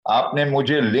आपने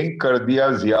मुझे लिंक कर दिया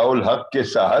जियाउल हक के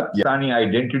साथ, Pakistani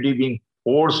identity being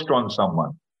forced on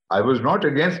someone. I was not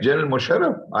against General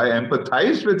Musharraf. I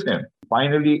empathized with him.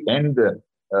 Finally end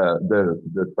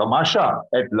the tamasha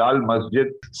at Lal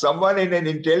Masjid. Someone in an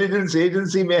intelligence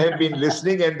agency may have been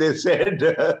listening, and they said,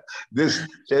 this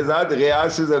Shehzad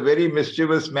Ghiyas is a very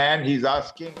mischievous man. He's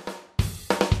asking.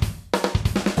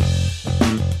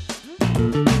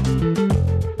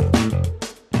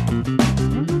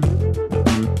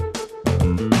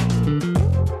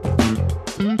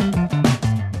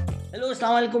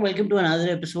 Welcome to another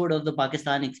episode of the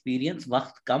Pakistan Experience.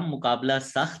 वक्त कम मुकाबला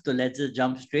सख्त, तो let's just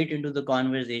jump straight into the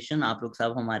conversation. आप लोग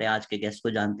सब हमारे आज के गेस्ट को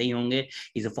जानते ही होंगे.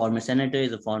 He's a former senator,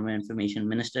 he's a former information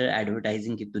minister,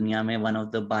 advertising की दुनिया में one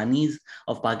of the banis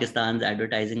of Pakistan's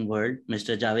advertising world.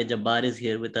 Mr. Javed Jabbar is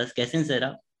here with us. कैसे हैं सर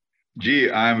आप? जी,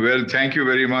 I am well. Thank you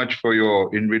very much for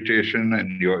your invitation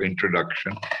and your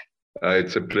introduction.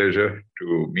 It's a pleasure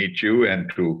to meet you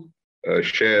and to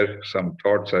share some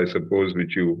thoughts, I suppose,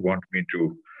 which you want me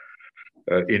to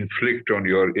inflict on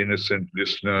your innocent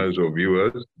listeners or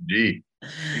viewers. Ji,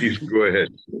 please go ahead.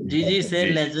 जी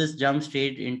sir, let's just jump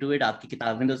straight into it. आपकी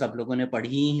किताबें तो सब लोगों ने पढ़ी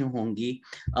ही होंगी.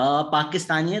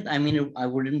 पाकिस्तानियत, I mean, I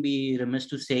wouldn't be remiss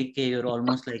to say कि you're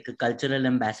almost like a cultural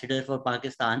ambassador for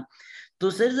Pakistan. तो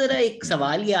सर जरा एक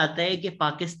सवाल ये आता है कि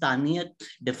पाकिस्तानियत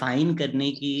डिफाइन करने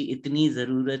की इतनी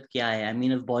जरूरत क्या है? I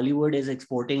mean, if Bollywood is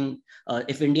exporting,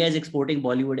 if India is exporting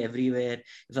Bollywood everywhere,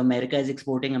 if America is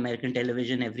exporting American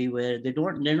television everywhere,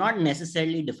 they're not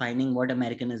necessarily defining what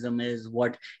Americanism is,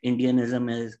 what Indianism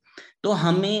is. तो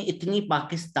हमें इतनी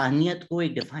पाकिस्तानियत को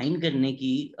एक डिफाइन करने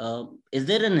की is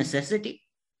there a necessity?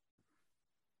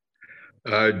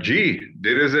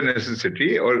 There is a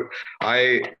necessity, or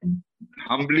I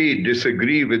humbly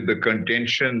disagree with the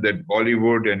contention that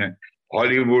Bollywood and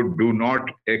Hollywood do not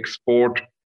export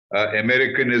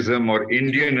Americanism or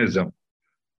Indianism.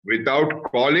 Without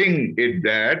calling it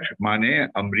that, माने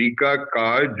America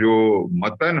का जो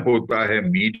मतन होता है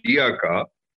media का,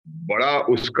 बड़ा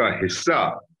उसका हिस्सा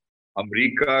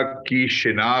अमेरिका की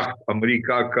शिनाख्त,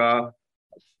 अमेरिका का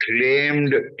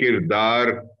क्लेम्ड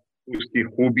किरदार, उसकी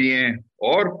खूबियां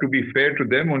और to be fair to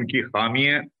them उनकी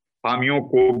खामियों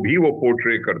को भी वो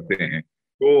पोर्ट्रे करते हैं.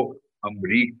 तो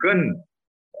अमेरिकन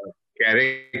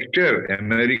कैरेक्टर,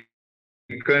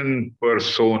 अमेरिकन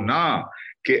पर्सोना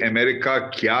कि अमेरिका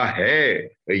क्या है,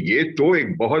 ये तो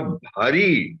एक बहुत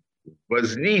भारी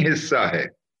वजनी हिस्सा है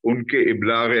उनके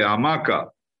इब्लाग आमा का.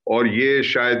 और ये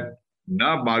शायद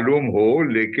ना मालूम हो,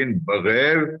 लेकिन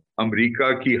बगैर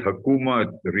अमेरिका की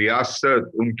हुकूमत,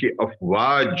 रियासत, उनकी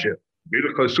अफवाज,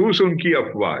 बिलखसूस उनकी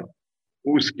अफवाज,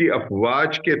 उसकी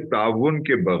अफवाज के ताउन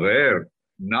के बगैर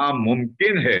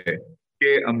नामुमकिन है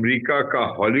कि अमेरिका का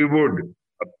हॉलीवुड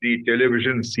अपनी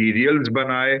टेलीविजन सीरियल्स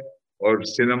बनाए और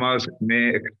सिनेमा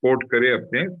में एक्सपोर्ट करे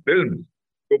अपने फिल्म.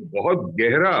 तो बहुत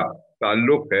गहरा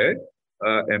ताल्लुक है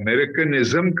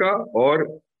अमेरिकनिज्म का और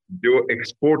जो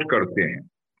एक्सपोर्ट करते हैं.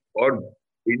 और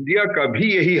इंडिया का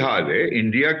भी यही हाल है.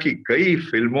 इंडिया की कई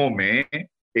फिल्मों में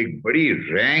एक बड़ी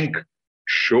रैंक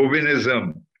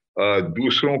शोविनिज्म,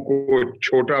 दूसरों को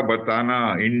छोटा बताना,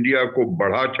 इंडिया को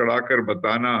बढ़ा चढ़ाकर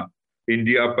बताना,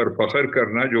 इंडिया पर फख्र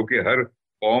करना, जो कि हर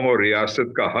कौम और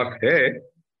रियासत का हक है.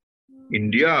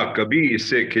 इंडिया कभी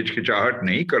इससे खिचखिचाहट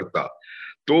नहीं करता.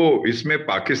 तो इसमें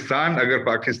पाकिस्तान, अगर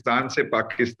पाकिस्तान से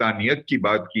पाकिस्तानियत की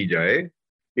बात की जाए,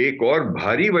 एक और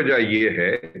भारी वजह यह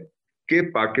है कि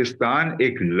पाकिस्तान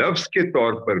एक लफ्ज के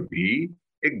तौर पर भी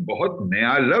एक बहुत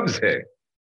नया लफ्ज है.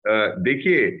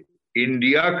 देखिए,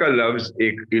 इंडिया का लफ्ज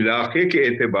एक इलाके के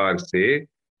एतबार से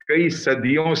कई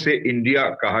सदियों से इंडिया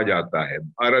कहा जाता है,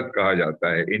 भारत कहा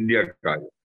जाता है, इंडिया कहा जाता है.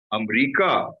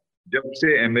 अमेरिका, जब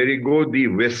से अमेरिगो दी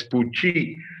वेस्पूची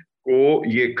को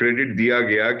ये क्रेडिट दिया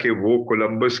गया कि वो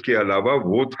कोलंबस के अलावा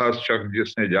वो था शख्स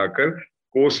जिसने जाकर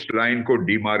कोस्ट लाइन को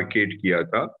डिमार्केट किया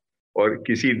था, और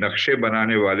किसी नक्शे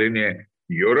बनाने वाले ने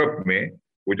यूरोप में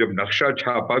वो जब नक्शा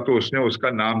छापा तो उसने उसका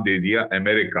नाम दे दिया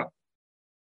अमेरिका.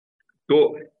 तो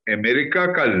अमेरिका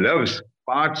का लफ्ज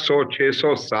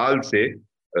 500-600 साल से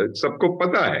सबको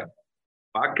पता है.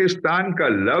 पाकिस्तान का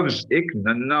लफ्ज एक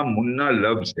नन्ना मुन्ना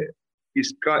लफ्ज है.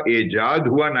 इसका इजाद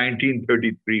हुआ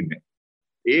 1933 में.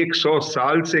 100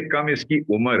 साल से कम इसकी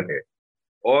उम्र है,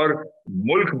 और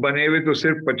मुल्क बने हुए तो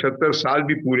सिर्फ 75 साल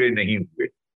भी पूरे नहीं हुए.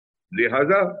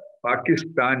 लिहाजा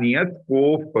पाकिस्तानियत को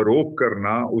फरोग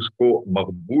करना, उसको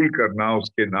मकबूल करना,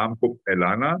 उसके नाम को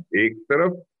फैलाना एक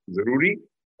तरफ जरूरी,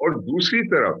 और दूसरी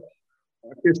तरफ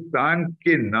पाकिस्तान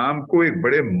के नाम को एक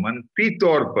बड़े मनफी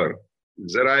तौर पर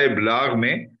ज़राए इब्लाग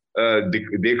में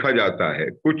देखा जाता है.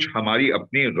 कुछ हमारी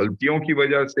अपनी गलतियों की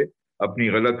वजह से, अपनी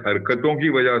गलत हरकतों की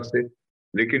वजह से,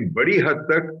 लेकिन बड़ी हद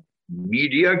तक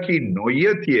मीडिया की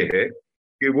नौयत ये है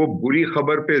कि वो बुरी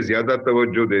खबर पे ज्यादा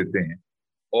तवज्जो देते हैं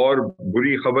और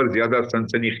बुरी खबर ज्यादा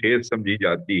सनसनीखेज समझी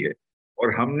जाती है,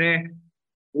 और हमने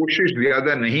कोशिश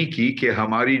ज्यादा नहीं की कि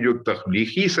हमारी जो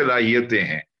तख्लीकी सलाहियतें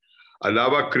हैं,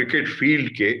 अलावा क्रिकेट फील्ड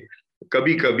के,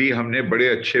 कभी कभी हमने बड़े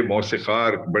अच्छे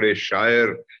मौसीकार, बड़े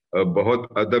शायर, बहुत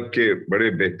अदब के बड़े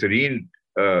बेहतरीन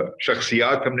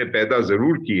शख्सियात हमने पैदा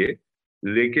जरूर किए,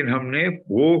 लेकिन हमने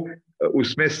वो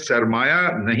उसमें सरमाया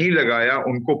नहीं लगाया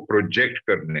उनको प्रोजेक्ट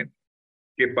करने में,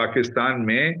 कि पाकिस्तान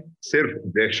में सिर्फ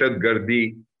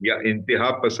दहशतगर्दी या इंतहा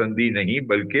पसंदी नहीं,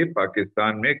 बल्कि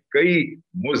पाकिस्तान में कई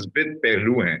मुस्बित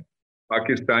पहलू हैं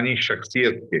पाकिस्तानी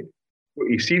शख्सियत के। तो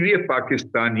इसीलिए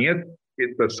पाकिस्तानियत के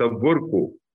तसव्वुर को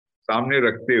सामने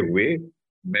रखते हुए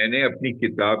मैंने अपनी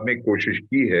किताब में कोशिश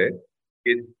की है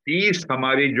कि 30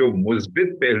 हमारी जो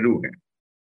मुस्बित पहलू हैं,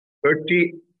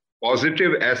 30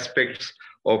 positive aspects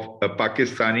of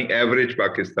Pakistani, average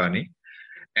Pakistani,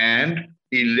 and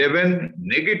 11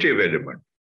 negative element.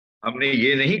 हमने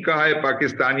ये नहीं कहा है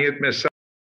पाकिस्तानियत में सब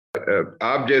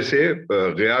आप जैसे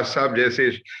गयास साहब जैसे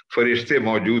फरिश्ते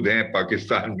मौजूद हैं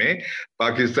पाकिस्तान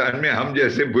में हम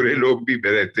जैसे बुरे लोग भी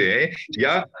रहते हैं,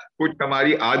 या कुछ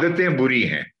हमारी आदतें बुरी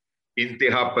हैं,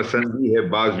 इंतहा पसंदी है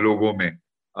बाज लोगों में,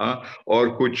 और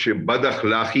कुछ बद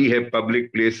अखलाकी है,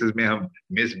 पब्लिक प्लेसेस में हम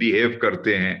मिसबिहेव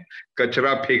करते हैं,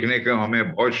 कचरा फेंकने का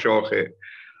हमें बहुत शौक है,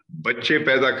 बच्चे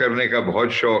पैदा करने का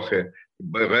बहुत शौक है,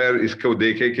 बगैर इसको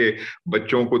देखे कि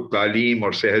बच्चों को तालीम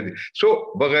और सेहत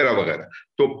वगैरह वगैरह।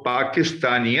 तो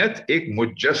पाकिस्तानियत एक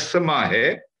मुजस्समा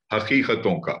है,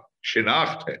 हकीकतों का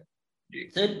शिनाख्त है।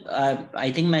 सर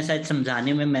आई थिंक मैं शायद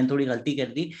समझाने में मैंने थोड़ी गलती कर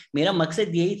दी। मेरा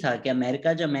मकसद यही था कि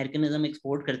अमेरिका जब अमेरिकनिज्म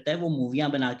एक्सपोर्ट करता है वो मूवियां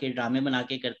बना के, ड्रामे बना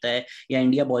के करता है, या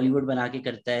इंडिया बॉलीवुड बना के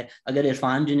करता है। अगर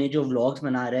इरफान जुने जो व्लॉग्स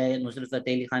बना रहे हैं, नुसरत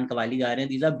फतेह अली खान कवाली गा रहे हैं,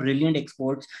 these are brilliant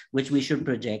exports which we should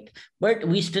project, but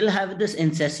we still have this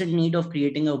incessant need of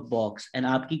creating a box. And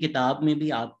आपकी किताब में भी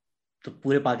आप तो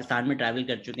पूरे पाकिस्तान में ट्रैवल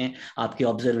कर चुके हैं, आपके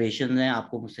ऑब्जर्वेशन हैं,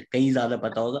 आपको मुझसे कई ज्यादा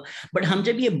पता होगा, बट हम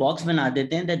जब ये बॉक्स बना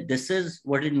देते हैं that this is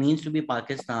what it means to be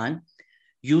Pakistan,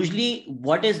 usually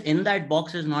what is in that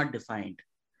box is not defined.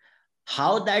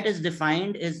 How that is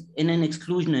defined is in an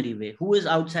exclusionary way. Who is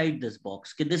outside this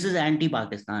box? कि this is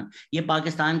anti-Pakistan, ये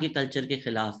पाकिस्तान के culture के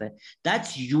खिलाफ है.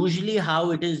 That's usually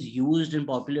how it is used in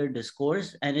popular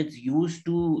discourse, and it's used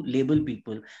to label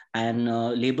people and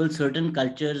label certain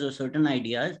cultures or certain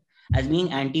ideas as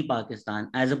being anti-Pakistan,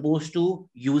 as opposed to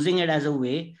using it as a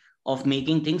way of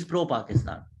making things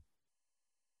pro-Pakistan.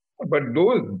 But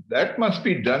that must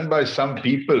be done by some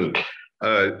people.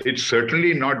 It's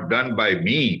certainly not done by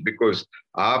me, because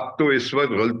आप तो इस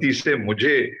वक्त गलती से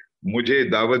मुझे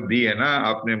दावत दी है ना,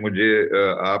 आपने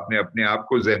अपने आप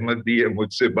को जहमत दी है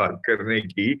मुझसे बात करने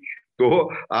की, तो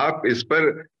आप इस पर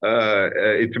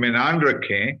इत्मीनान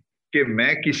रखें कि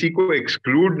मैं किसी को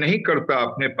एक्सक्लूड नहीं करता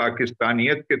अपने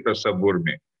पाकिस्तानियत के तसव्वुर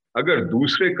में। अगर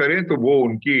दूसरे करें तो वो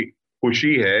उनकी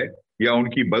खुशी है या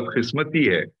उनकी बदकिस्मती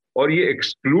है। और ये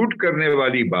एक्सक्लूड करने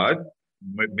वाली बात,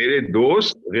 मेरे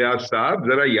दोस्त रियाज साहब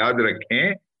जरा याद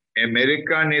रखें,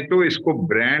 अमेरिका ने तो इसको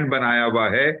ब्रांड बनाया हुआ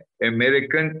है,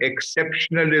 अमेरिकन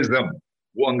एक्सेप्शनलिज्म,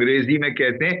 वो अंग्रेजी में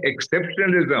कहते हैं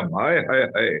एक्सेप्शनलिज्म। हाय हाय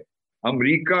हाय,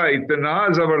 अमेरिका इतना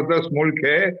जबरदस्त मुल्क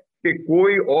है कि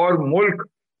कोई और मुल्क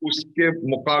उसके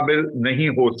मुकाबिल नहीं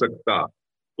हो सकता।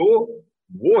 तो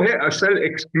वो है असल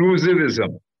एक्सक्लूसिविज्म।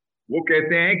 वो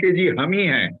कहते हैं कि जी हम ही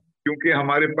हैं, क्योंकि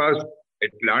हमारे पास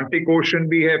अटलांटिक ओशन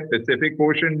भी है, पैसिफिक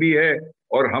ओशन भी है,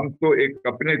 और हम तो एक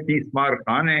अपने 30 मार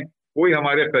खान हैं, कोई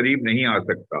हमारे करीब नहीं आ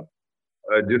सकता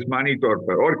जिस्मानी तौर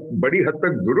पर। और बड़ी हद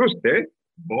तक दुरुस्त है,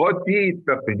 बहुत ही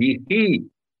तकनीकी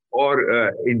और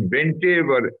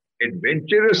इन्वेंटिव और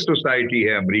एडवेंचरस सोसाइटी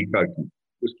है अमेरिका की।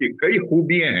 उसकी कई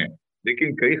खूबियां हैं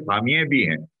लेकिन कई खामियां भी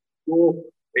हैं। तो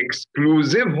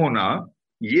एक्सक्लूसिव होना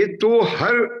ये तो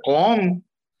हर कौम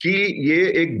की ये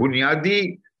एक बुनियादी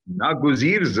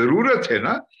नागुजीर जरूरत है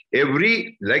ना।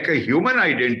 Every like a human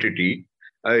identity,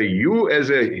 you as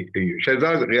a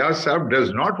Shahzad Riyaz Saab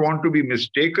does not want to be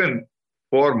mistaken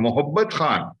for मोहब्बत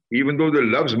Khan, even though the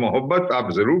loves मोहब्बत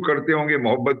आप जरूर करते होंगे,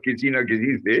 मोहब्बत किसी ना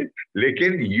किसी से,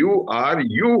 लेकिन you are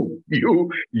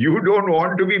you don't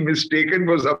want to be mistaken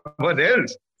for someone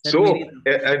else. So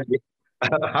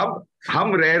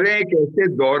हम रह रहे हैं एक ऐसे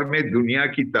दौर में दुनिया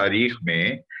की तारीख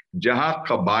में जहां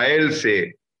कबाइल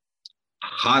से,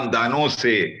 खानदानों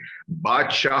से,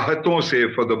 बादशाहतों से,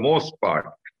 फॉर द मोस्ट पार्ट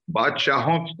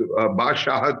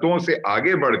बादशाहतों से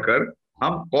आगे बढ़कर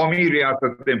हम कौमी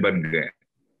रियासतें बन गए।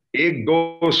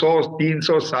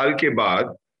 100-200-300 साल के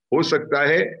बाद हो सकता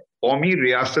है कौमी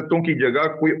रियासतों की जगह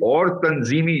कोई और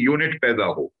तंजीमी यूनिट पैदा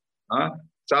हो।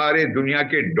 सारे दुनिया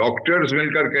के डॉक्टर्स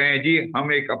मिलकर कहें जी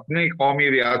हम एक अपनी कौमी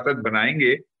रियासत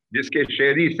बनाएंगे जिसके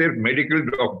शहरी सिर्फ मेडिकल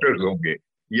डॉक्टर्स होंगे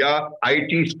या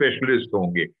आईटी स्पेशलिस्ट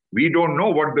होंगे. We don't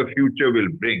know what the future will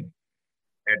bring.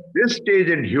 At this stage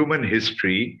in human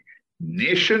history,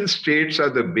 nation states are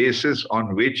the basis on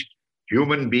which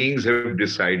human beings have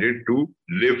decided to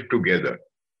live together.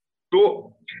 So,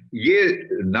 ये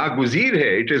नागुजीर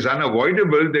है. It is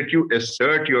unavoidable that you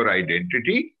assert your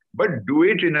identity, but do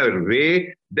it in a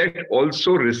way that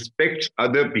also respects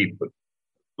other people.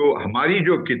 तो हमारी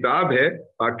जो किताब है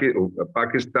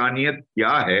पाकिस्तानियत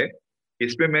क्या है,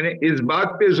 इसमें मैंने इस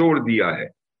बात पे जोर दिया है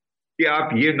कि आप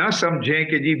ये ना समझें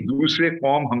कि जी दूसरे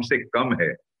कौम हमसे कम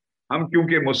है. हम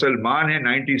क्योंकि मुसलमान हैं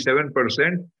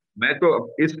 97%, मैं तो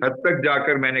इस हद तक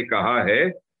जाकर मैंने कहा है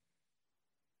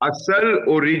असल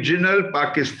original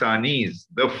Pakistanis,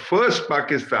 the first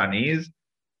Pakistanis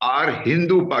are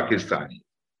Hindu Pakistani,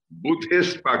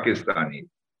 Buddhist Pakistani,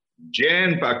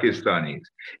 Jain Pakistanis,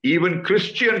 even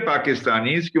Christian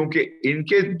Pakistanis, क्योंकि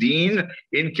इनके दीन,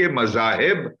 इनके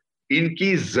मजाहिब,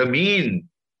 इनकी जमीन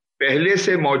पहले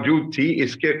से मौजूद थी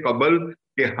इसके कबल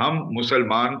कि हम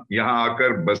मुसलमान यहां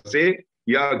आकर बसे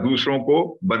या दूसरों को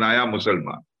बनाया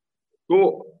मुसलमान. तो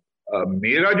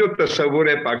मेरा जो तस्वुर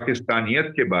है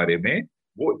पाकिस्तानियत के बारे में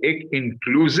वो एक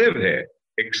इंक्लूसिव है,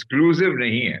 एक्सक्लूसिव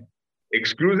नहीं है.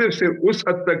 एक्सक्लूसिव सिर्फ उस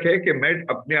हद तक है कि मैं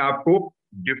अपने आप को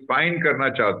डिफाइन करना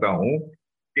चाहता हूं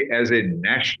कि as a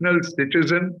national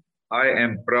citizen I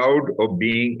am proud of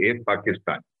being a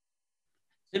Pakistani.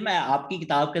 Sir मैं आपकी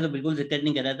किताब का तो बिल्कुल जिक्र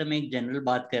नहीं कर रहा था, मैं एक जनरल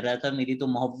बात कर रहा था. मेरी तो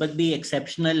मोहब्बत भी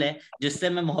एक्सेप्शनल है, जिससे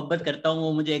मैं मोहब्बत करता हूँ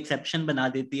वो मुझे एक्सेप्शन बना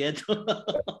देती है.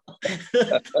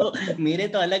 तो मेरे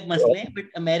तो अलग मसले हैं,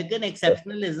 but American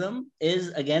exceptionalism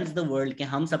is against the world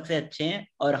कि हम सबसे अच्छे हैं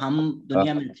और हम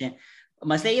दुनिया में अच्छे हैं.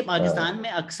 मसला ये पाकिस्तान में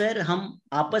अक्सर हम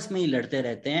आपस में ही लड़ते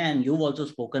रहते हैं, and you also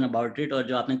spoken about it. और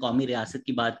जो आपने कौमी रियासत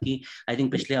की बात की, आई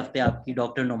थिंक पिछले हफ्ते आपकी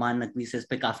डॉक्टर नुमान नकवी से इस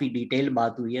पे काफी डिटेल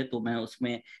बात हुई है, तो मैं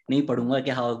उसमें नहीं पढ़ूंगा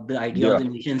कि how the idea of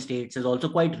the nation states is also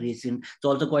quite recent, it's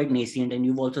also quite nascent, and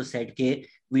you also said के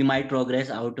we might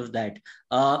progress out of that.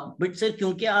 But sir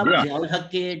क्योंकि आप जियाउल हक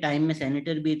के टाइम में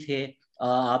सेनेटर भी थे,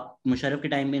 आप मुशर्रफ के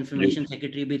टाइम में इंफॉर्मेशन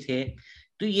सेक्रेटरी भी थे,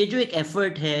 तो ये जो एक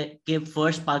एफर्ट है कि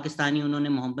फर्स्ट पाकिस्तानी उन्होंने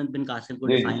मोहम्मद बिन कासिम को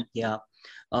डिफाइन किया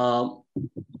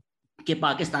कि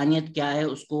पाकिस्तानियत क्या है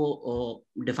उसको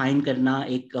डिफाइन करना,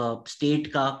 एक स्टेट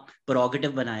का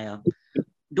प्रोगेटिव बनाया.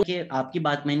 कि आपकी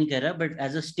बात मैं नहीं कर रहा, but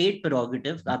as a state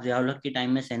prerogative, आप जियाउल हक के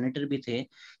टाइम में सेनेटर भी थे,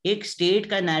 एक स्टेट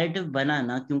का नैरेटिव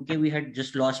बनाना, क्योंकि we had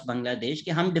just lost Bangladesh,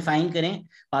 कि हम डिफाइन करें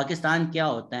पाकिस्तान क्या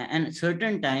होता है. And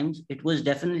certain times it was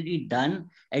definitely done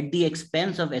at the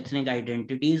expense of ethnic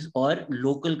identities और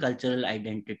लोकल कल्चरल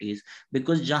आइडेंटिटीज,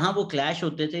 बिकॉज जहां वो क्लैश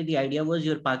होते थे the idea was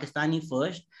your Pakistani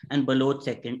first and Baloch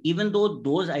second, even though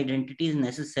those identities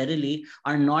necessarily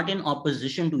are not in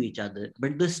opposition to each other,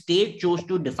 but the state chose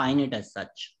to define it as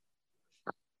such.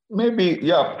 Maybe,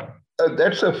 yeah,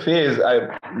 that's a phase.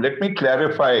 Let me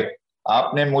clarify.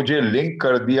 आपने मुझे link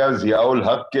कर दिया जियाउल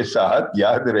हक के साथ.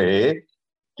 याद रहे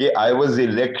कि I was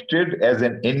elected as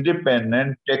an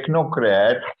independent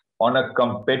technocrat on a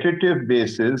competitive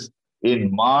basis in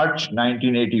March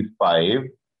 1985,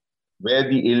 where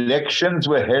the elections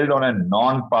were held on a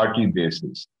non-party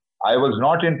basis. I was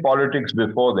not in politics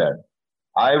before that.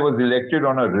 I was elected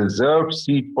on a reserved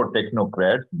seat for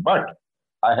technocrats, but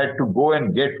I had to go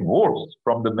and get votes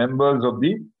from the members of the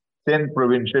Sindh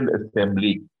Provincial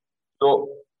Assembly. So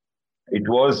it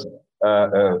was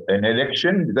an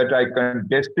election that I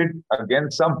contested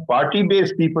against some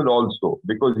party-based people also,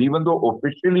 because even though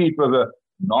officially it was a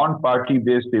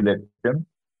non-party-based election,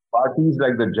 parties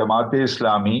like the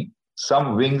Jamaat-e-Islami,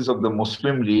 some wings of the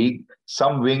Muslim League,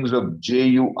 some wings of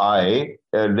JUI,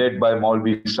 led by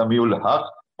Maulvi Samiul Haq,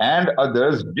 and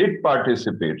others did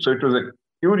participate. So it was a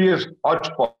curious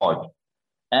hodgepodge.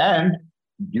 And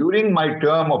during my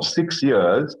term of 6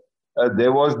 years,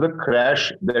 there was the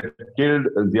crash that killed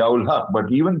Ziaul Haq.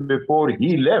 But even before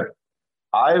he left,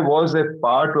 I was a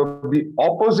part of the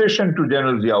opposition to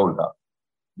General Ziaul Haq.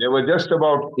 There were just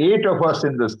about 8 of us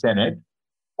in the Senate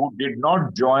who did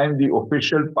not join the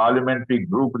official parliamentary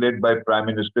group led by Prime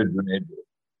Minister Junaid.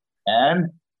 And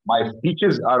my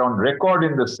speeches are on record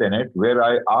in the Senate, where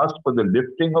I asked for the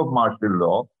lifting of martial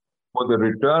law, for the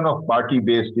return of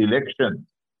party-based elections.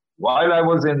 While I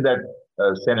was in that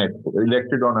Senate,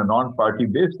 elected on a non-party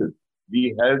basis,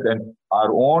 we held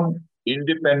our own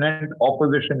independent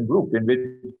opposition group in which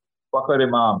Fakhr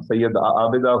Imam, Sayyid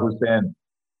Abida Hussain,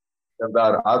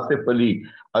 Sardar Asif Ali,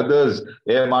 others,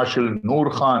 Air Marshal Noor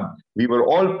Khan, we were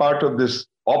all part of this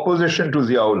opposition to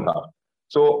Ziaul Haq.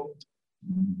 So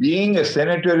being a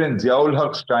senator in Ziaul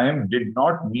Haq's time did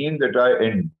not mean that I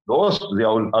endorsed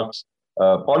Ziaul Haq's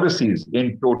policies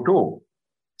in toto.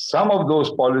 Some of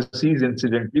those policies,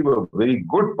 incidentally, were very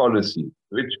good policies,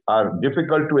 which are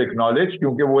difficult to acknowledge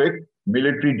क्योंकि वो एक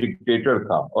military dictator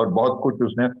था और बहुत कुछ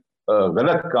उसने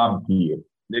गलत काम किए,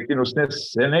 लेकिन उसने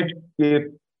सेनेट के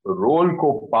रोल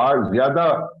को ज्यादा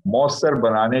मौसर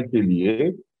बनाने के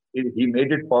लिए he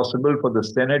made it possible for the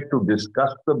Senate to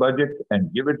discuss the budget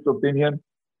and give its opinion.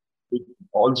 It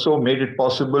also made it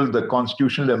possible, the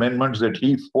constitutional amendments that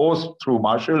he forced through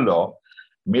martial law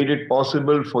made it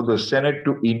possible for the Senate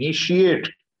to initiate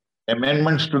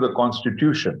amendments to the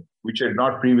Constitution, which had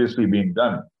not previously been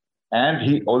done. And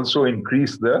he also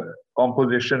increased the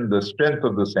composition, the strength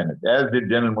of the Senate, as did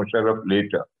General Musharraf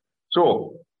later.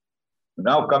 So,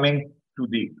 now coming to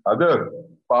the other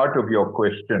part of your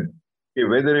question,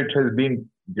 whether it has been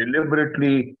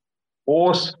deliberately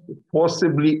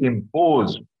forcibly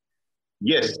imposed.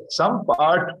 Yes, some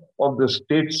part of the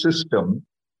state system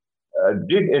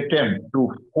did attempt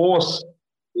to force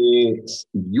a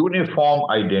uniform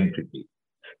identity.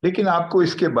 लेकिन आपको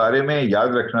इसके बारे में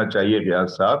याद रखना चाहिए रियाज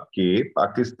साहब कि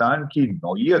पाकिस्तान की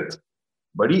नौयत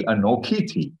बड़ी अनोखी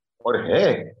थी और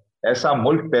है। ऐसा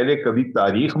मुल्क पहले कभी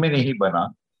तारीख में नहीं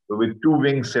बना। So with two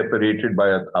wings separated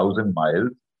by 1,000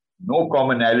 miles, no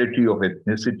commonality of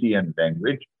ethnicity and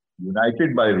language,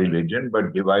 united by religion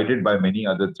but divided by many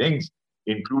other things,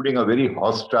 including a very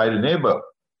hostile neighbor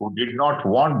who did not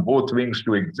want both wings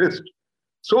to exist.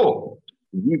 So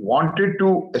we wanted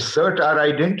to assert our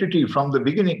identity from the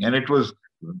beginning, and it was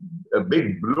a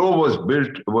big blow was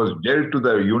dealt to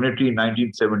the unity in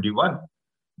 1971.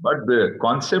 But the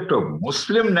concept of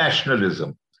Muslim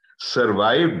nationalism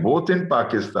survived both in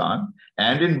Pakistan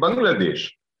and in Bangladesh.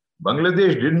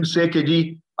 Bangladesh didn't say,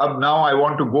 Keji, now I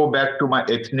want to go back to my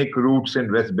ethnic roots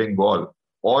in West Bengal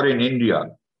or in India.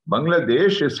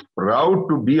 Bangladesh is proud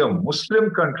to be a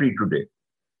Muslim country today.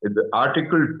 The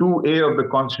Article 2A of the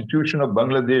Constitution of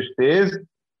Bangladesh says,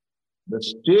 the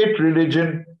state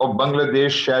religion of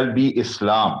Bangladesh shall be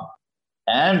Islam,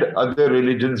 and other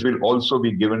religions will also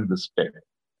be given respect.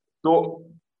 So,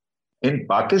 in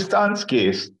Pakistan's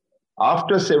case,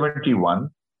 after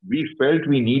 71, we felt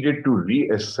we needed to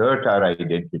reassert our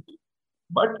identity.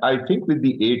 But I think with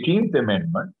the 18th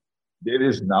Amendment, there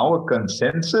is now a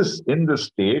consensus in the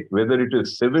state, whether it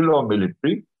is civil or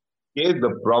military, that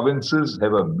the provinces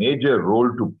have a major role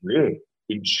to play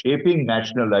in shaping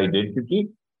national identity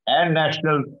and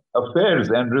national affairs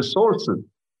and resources.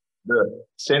 The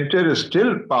center is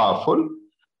still powerful,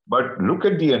 but look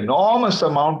at the enormous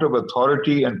amount of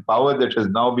authority and power that has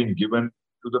now been given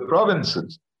to the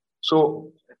provinces.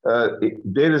 So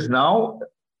there is now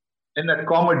an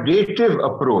accommodative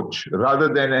approach rather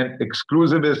than an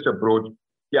exclusivist approach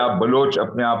कि आप Bloch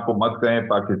अपने आप को मत कहें,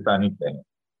 पाकिस्तानी कहें.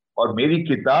 और मेरी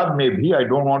किताब में भी, I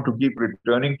don't want to keep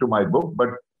returning to my book, but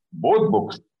both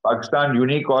books, Pakistan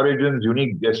Unique Origins,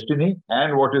 Unique Destiny,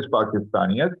 and What is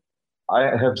Pakistaniyat,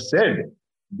 I have said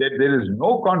that there is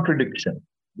no contradiction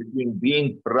between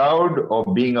being proud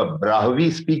of being a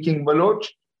Brahvi speaking Baloch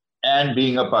and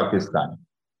being a Pakistani.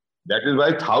 That is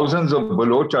why thousands of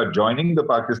Baloch are joining the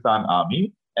Pakistan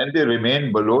army and they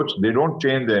remain Baloch. They don't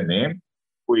change their name.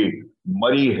 कोई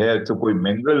मरी है तो कोई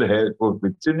मंगल है, कोई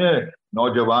कितने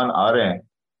नौजवान आ रहे हैं.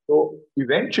 So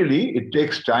eventually it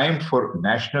takes time for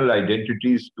national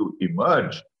identities to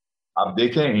emerge. आप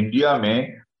देखें इंडिया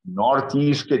में नॉर्थ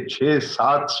ईस्ट के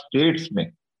 6-7 स्टेट्स में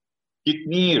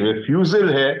कितनी refusal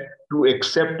है to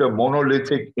accept a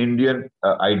monolithic Indian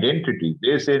identity.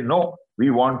 They say no, we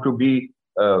want to be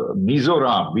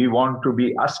Mizoram, we want to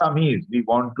be Assamese, we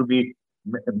want to be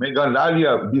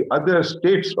Meghalaya, the other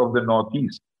states of the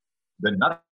Northeast. The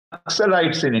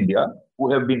Naxalites in India,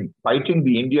 who have been fighting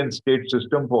the Indian state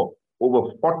system for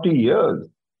over 40 years.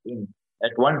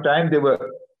 At one time, they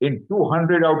were in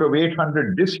 200 out of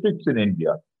 800 districts in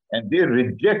India, and they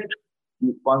reject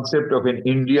the concept of an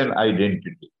Indian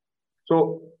identity.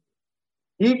 So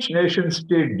each nation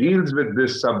state deals with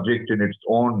this subject in its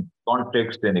own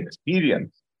context and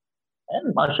experience.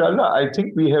 And mashallah, I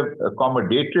think we have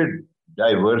accommodated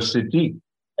diversity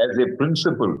as a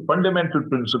principle, fundamental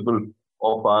principle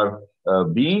of our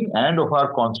being and of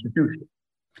our constitution.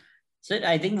 Sir,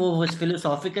 I think वो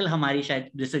philosophical हमारी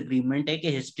शायद disagreement है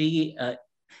कि history,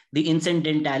 the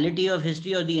incidentality of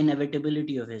history or the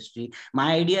inevitability of history.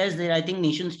 My idea is that I think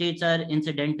nation states are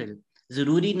incidental.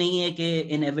 जरूरी नहीं है कि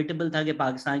inevitable था कि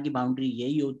पाकिस्तान की बाउंड्री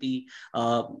यही होती,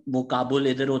 वो काबुल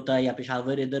इधर होता या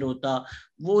पेशावर इधर होता,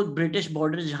 वो ब्रिटिश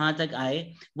बॉर्डर जहां तक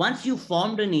आए. Once you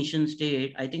formed a nation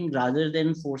state, I think rather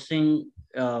than forcing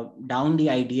down the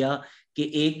idea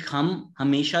कि एक हम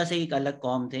हमेशा से एक अलग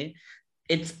कौम थे.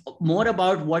 It's more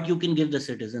about what you can give the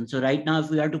citizens. So right now, if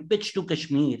we are to pitch to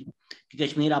Kashmir, कि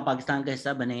कश्मीर आप पाकिस्तान का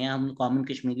हिस्सा बने हैं, हम कॉमन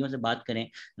कश्मीरियों से बात करें,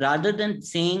 rather than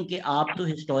saying कि आप तो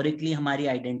historically हमारी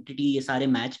identity ये सारे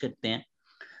match करते हैं,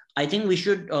 I think we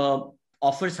should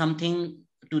offer something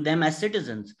to them as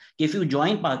citizens. If you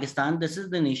join Pakistan, this is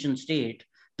the nation state.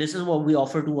 This is what we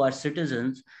offer to our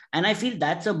citizens. And I feel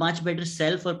that's a much better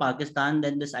sell for Pakistan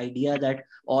than this idea that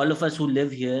all of us who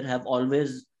live here have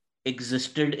always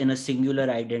existed in a singular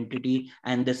identity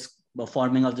and this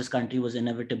forming of this country was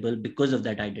inevitable because of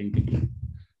that identity.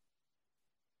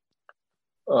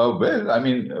 Well, I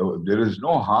mean, there is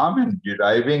no harm in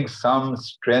deriving some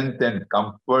strength and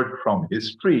comfort from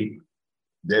history.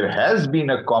 There has been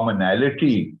a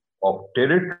commonality of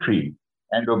territory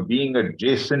and of being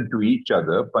adjacent to each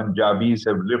other. Punjabis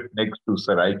have lived next to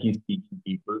Saraiki-speaking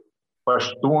people.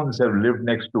 Pashtuns have lived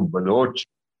next to Baloch.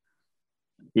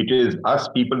 It is us,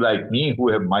 people like me, who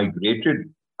have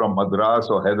migrated from Madras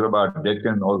or Hyderabad,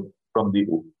 Deccan, or from the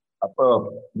upper,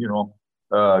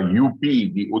 UP,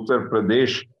 the Uttar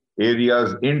Pradesh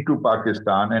areas into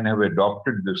Pakistan and have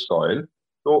adopted this soil.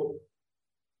 So,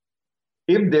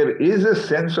 if there is a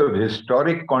sense of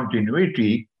historic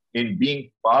continuity in being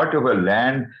part of a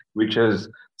land which has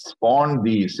spawned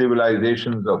the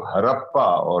civilizations of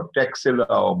Harappa or Taxila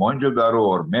or Mohenjo-daro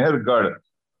or Mehergarh,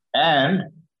 and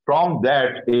from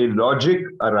that, a logic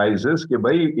arises that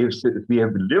if we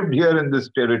have lived here in this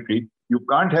territory, you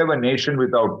can't have a nation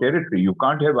without territory. You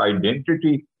can't have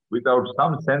identity without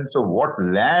some sense of what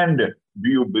land do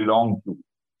you belong to.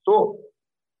 So,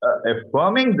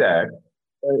 affirming that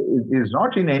is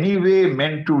not in any way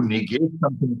meant to negate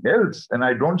something else. And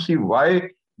I don't see why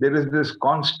there is this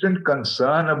constant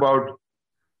concern about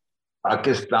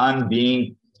Pakistan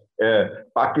being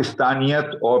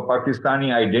Pakistaniyat or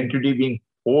Pakistani identity being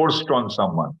forced on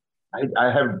someone.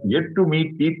 I have yet to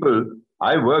meet people.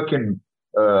 I work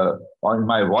on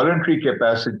my voluntary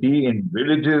capacity in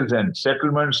villages and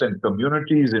settlements and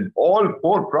communities in all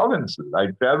 4 provinces.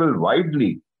 I travel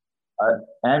widely.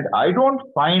 And I don't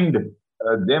find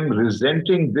them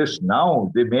resenting this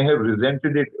now. They may have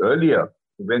resented it earlier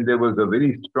when there was a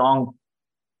very strong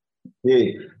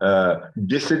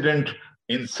dissident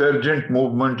insurgent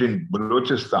movement in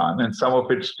Balochistan, and some of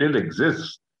it still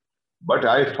exists. But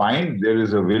I find there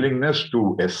is a willingness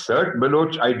to assert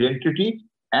Baloch identity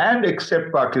and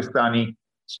accept Pakistani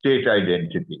state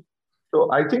identity.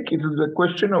 So I think it is a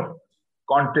question of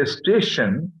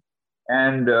contestation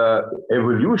and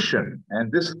evolution,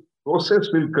 and this process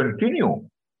will continue.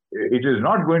 It is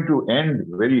not going to end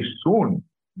very soon.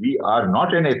 We are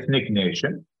not an ethnic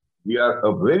nation. We are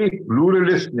a very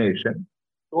pluralist nation.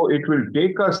 So it will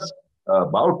take us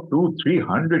about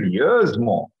 200-300 years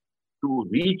more to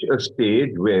reach a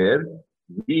stage where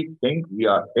we think we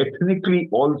are ethnically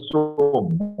also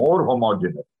more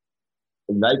homogeneous.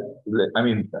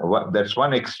 That's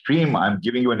one extreme. I'm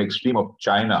giving you an extreme of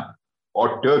China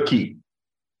or Turkey.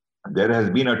 There has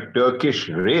been a Turkish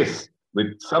race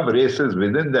with sub-races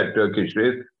within that Turkish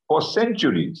race for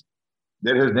centuries.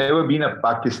 There has never been a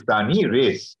Pakistani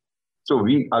race. So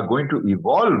we are going to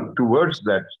evolve towards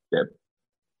that step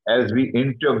as we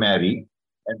intermarry.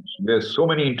 And there's so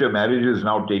many intermarriages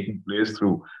now taking place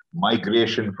through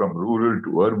migration from rural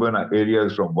to urban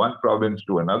areas, from one province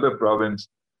to another province.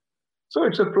 So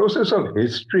it's a process of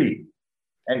history.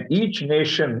 And each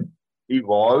nation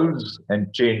evolves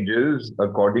and changes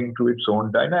according to its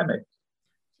own dynamics.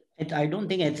 I don't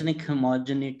think ethnic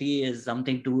homogeneity is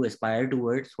something to aspire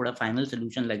towards. थोड़ा final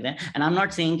solution लग रहा है. And I'm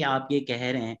not saying कि आप ये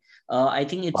कह रहे हैं. I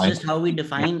think it's just how we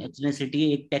define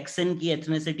ethnicity. एक Texan की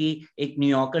ethnicity एक New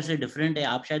Yorker से different है.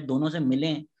 आप शायद दोनों से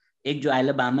मिलें. एक जो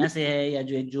Alabama से है या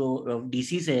जो एक जो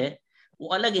DC से है, वो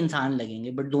अलग इंसान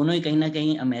लगेंगे, बट दोनों ही कहीं ना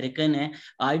कहीं अमेरिकन है.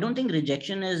 I don't think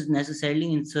rejection is necessarily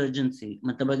insurgency.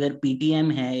 मतलब अगर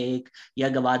पीटीएम है एक या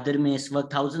गवादर में इस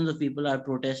वक्त thousands of people are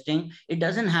protesting, it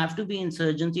doesn't have to be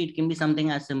insurgency. It can be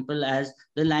something as simple as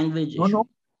the language issue. No.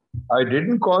 I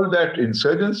didn't call that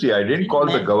insurgency. I didn't call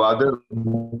the Gwadar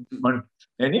movement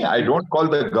I don't call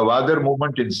the Gwadar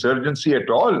movement insurgency at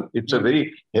all. It's a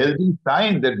very healthy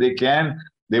sign that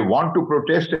they want to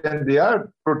protest and they are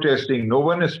protesting. No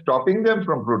one is stopping them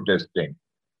from protesting.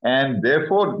 And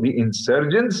therefore, the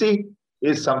insurgency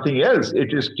is something else.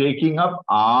 It is taking up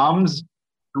arms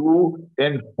to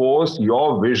enforce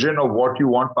your vision of what you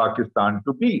want Pakistan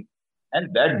to be.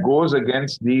 And that goes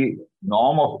against the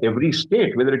norm of every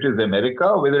state, whether it is America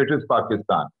or whether it is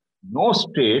Pakistan. No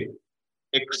state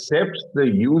accepts the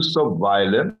use of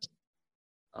violence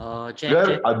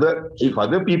If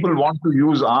other people want to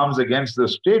use arms against the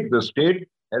state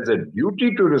has a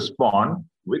duty to respond.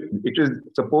 It is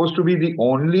supposed to be the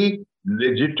only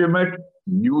legitimate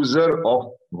user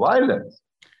of violence.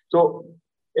 So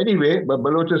anyway,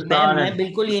 Balochistan मैं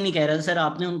बिल्कुल ये नहीं कह रहा sir,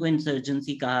 आपने उनको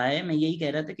insurgency कहा है, मैं यही कह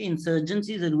रहा था कि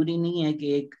इंसर्जेंसी जरूरी नहीं है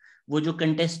कि एक वो जो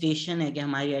कंटेस्टेशन है कि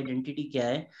हमारी आइडेंटिटी क्या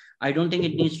है, I don't think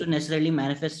it needs to necessarily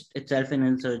manifest itself in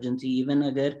insurgency. Even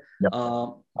अगर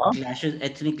क्लैशेस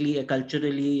एथनिकली या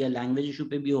कल्चरली या लैंग्वेज इशू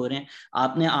पे भी हो रहे हैं,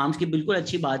 आपने आर्म्स की बिल्कुल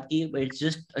अच्छी बात की, but it's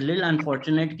just a little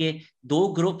unfortunate कि दो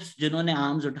ग्रुप्स जिन्होंने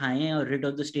आर्म्स उठाए हैं और writ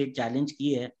of the state challenge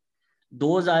की है,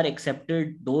 those are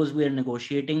accepted, those we are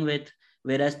negotiating with,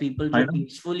 whereas people जो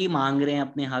peacefully मांग रहे हैं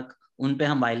अपने हक, उन पे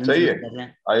हम वायलेंस यूज कर रहे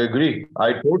हैं। I agree.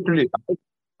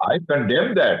 I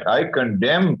condemn that.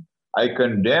 I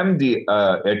condemn the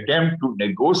attempt to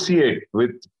negotiate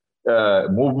with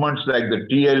movements like the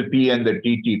TLP and the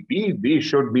TTP. We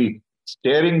should be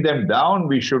staring them down.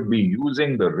 We should be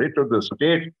using the writ of the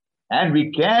state, and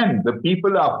we can. The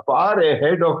people are far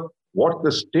ahead of what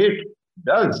the state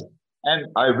does. And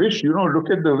I wish,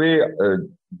 look at the way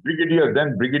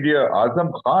Brigadier Azam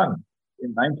Khan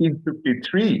in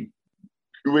 1953,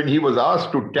 when he was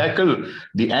asked to tackle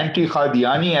the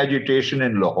anti-Qadiani agitation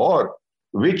in Lahore,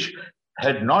 which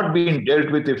had not been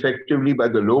dealt with effectively by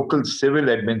the local civil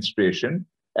administration.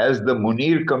 As the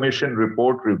Munir Commission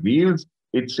report reveals,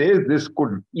 it says this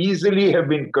could easily have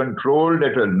been controlled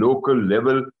at a local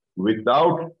level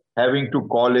without having to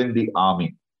call in the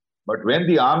army. But when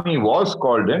the army was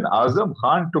called in, Azam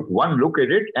Khan took one look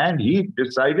at it and he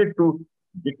decided to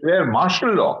declare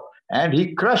martial law. And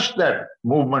he crushed that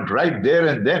movement right there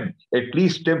and then, at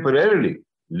least temporarily.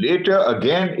 Later,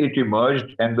 again, it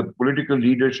emerged and the political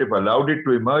leadership allowed it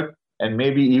to emerge, and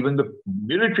maybe even the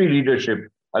military leadership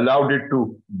allowed it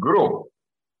to grow.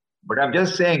 But I'm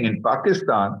just saying, in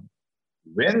Pakistan,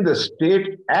 when the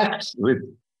state acts with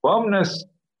firmness,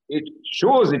 it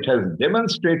shows it has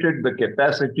demonstrated the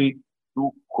capacity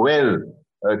to quell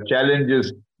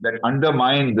challenges that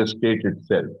undermine the state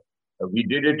itself. We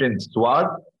did it in Swat.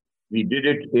 We did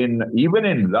it even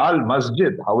in Lal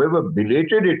Masjid. However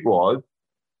belated it was,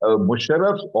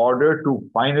 Musharraf's order to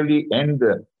finally end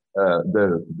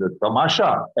the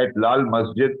tamasha at Lal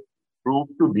Masjid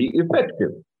proved to be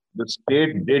effective. The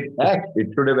state did act. It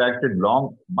should have acted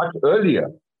much earlier.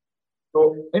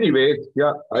 So anyway,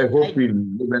 yeah, I hope we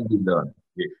live and we learn.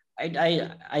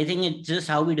 Yeah. I think it's just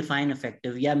how we define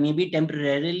effective. Yeah, maybe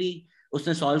temporarily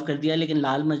उसने solve कर दिया, लेकिन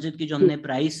लाल मस्जिद की जो हमने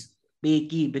price pay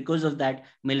की because of that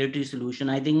military solution.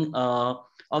 I think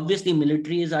obviously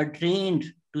militaries are trained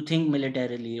to think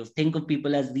militarily, think of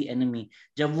people as the enemy.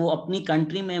 जब वो अपनी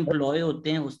country में employ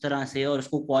होते हैं उस तरह से और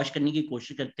उसको quash करने की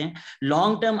कोशिश करते हैं,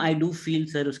 long term I do feel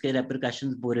sir उसके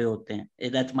repercussions बुरे होते हैं.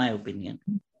 That's my opinion.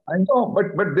 I know,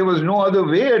 but there was no other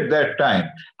way at that time.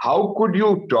 How could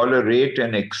you tolerate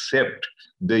and accept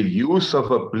the use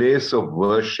of a place of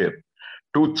worship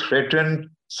to threaten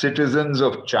citizens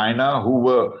of China who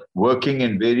were working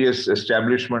in various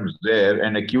establishments there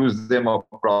and accuse them of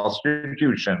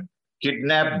prostitution,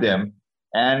 kidnap them,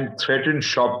 and threaten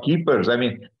shopkeepers? I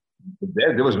mean,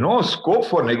 there was no scope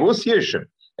for negotiation.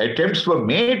 Attempts were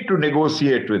made to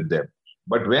negotiate with them.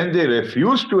 But when they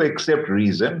refused to accept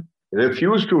reason,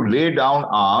 refused to lay down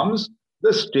arms,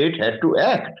 the state had to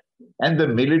act. And the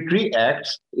military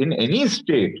acts in any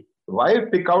state. Why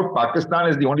pick out Pakistan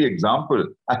as the only example?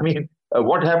 I mean,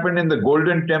 what happened in the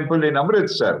Golden Temple in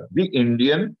Amritsar? The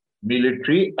Indian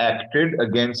military acted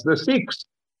against the Sikhs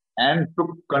and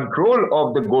took control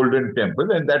of the Golden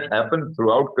Temple, and that happened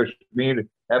throughout Kashmir,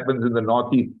 happens in the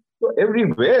northeast. So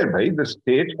everywhere, bhai, the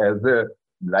state has a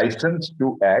license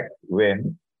to act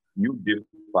when you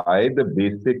defy the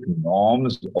basic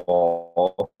norms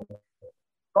of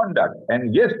conduct.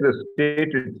 And yes, the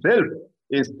state itself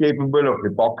is capable of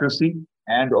hypocrisy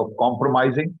and of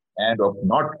compromising and of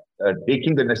not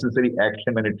taking the necessary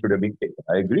action when it should have been taken.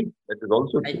 I agree. That is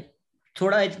also true.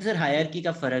 थोड़ा sir hierarchy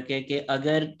का फर्क है कि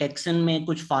अगर taxon में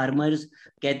कुछ farmers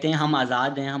कहते हैं हम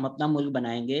आजाद हैं, हम अपना मुल्क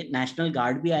बनाएंगे, नेशनल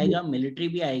गार्ड भी आएगा, मिलिट्री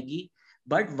भी आएगी,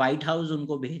 बट व्हाइट हाउस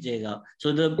उनको भेजेगा.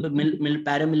 So the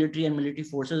paramilitary and military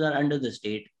forces are under the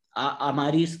state.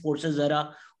 हमारी फोर्सेस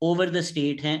जरा ओवर द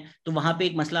स्टेट हैं, तो वहां पे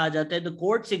एक मसला आ जाता है. The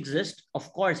courts exist, of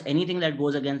course anything that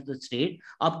goes against the state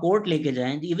आप कोर्ट लेके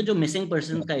जाएं. इवन जो मिसिंग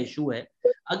पर्सन का इशू है,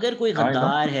 अगर कोई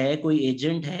गद्दार है, कोई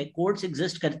एजेंट है, कोर्ट्स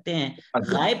एग्जिस्ट करते हैं.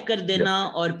 गायब कर देना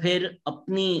और फिर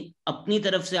अपनी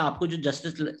तरफ से आपको जो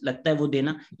जस्टिस लगता है वो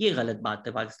देना, ये गलत बात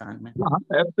है पाकिस्तान में.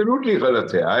 एब्सोल्युटली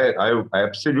गलत है. I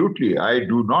absolutely, I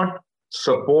do not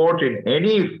support in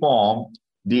any form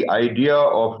the idea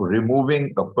of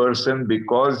removing a person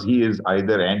because he is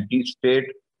either anti-state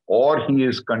or he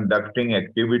is conducting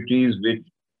activities which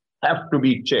have to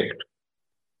be checked.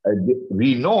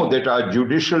 We know that our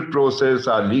judicial process,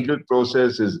 our legal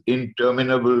process is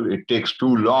interminable. It takes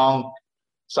too long.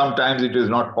 Sometimes it is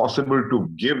not possible to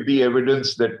give the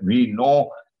evidence that we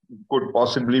know could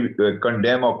possibly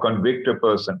condemn or convict a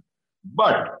person.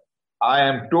 But I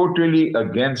am totally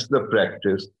against the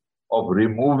practice of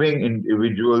removing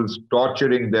individuals,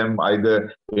 torturing them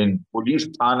either in police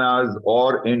thanas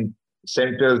or in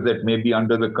centers that may be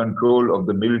under the control of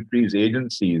the military's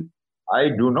agencies. I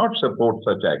do not support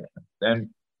such actions. And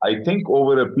I think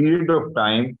over a period of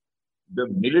time, the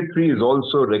military is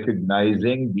also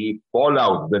recognizing the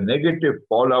fallout, the negative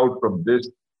fallout from this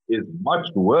is much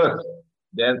worse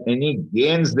than any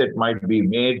gains that might be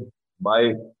made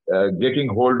by getting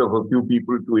hold of a few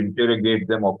people to interrogate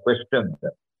them or question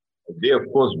them. They, of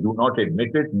course, do not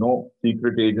admit it. No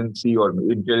secret agency or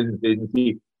intelligence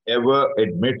agency ever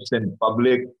admits in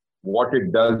public what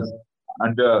it does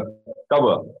under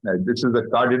cover. This is the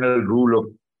cardinal rule of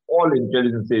all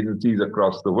intelligence agencies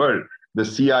across the world. The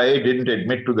CIA didn't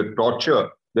admit to the torture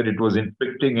that it was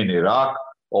inflicting in Iraq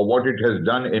or what it has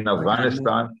done in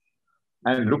Afghanistan.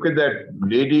 And look at that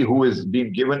lady who has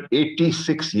been given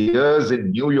 86 years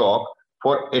in New York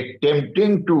for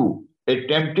attempting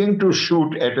to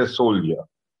shoot at a soldier.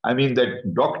 I mean,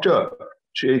 that doctor,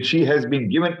 she has been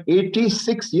given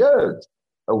 86 years.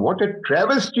 What a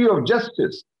travesty of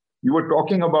justice. You were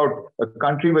talking about a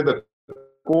country where the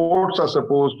courts are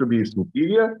supposed to be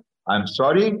superior. I'm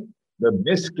sorry, the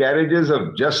miscarriages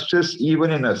of justice,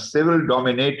 even in a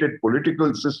civil-dominated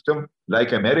political system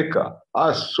like America,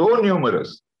 are so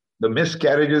numerous. The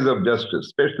miscarriages of justice,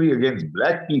 especially against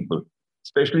black people,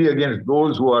 especially against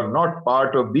those who are not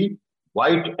part of the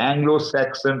white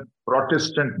Anglo-Saxon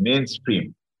Protestant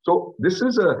mainstream. So this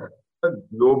is a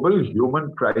global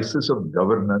human crisis of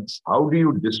governance. How do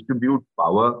you distribute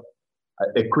power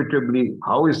equitably?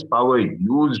 How is power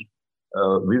used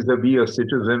vis-a-vis a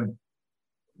citizen,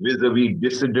 vis-a-vis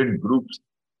dissident groups?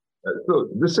 So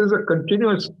this is a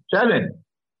continuous challenge.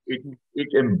 It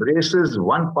embraces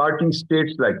one-party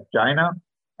states like China,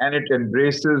 and it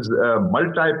embraces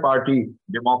multi-party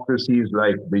democracies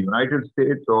like the United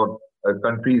States or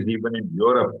countries even in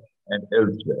Europe and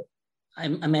elsewhere.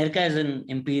 America as an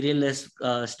imperialist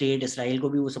state Israel को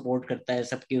भी वो support करता है,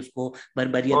 सबकी उसको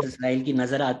बर्बरियत Israel की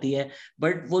नजर आती है,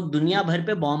 बट वो दुनिया भर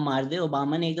पे बॉम्ब मार दे.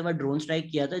 ओबामा ने एक दफा ड्रोन स्ट्राइक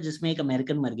किया था जिसमें एक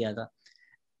अमेरिकन मर गया था.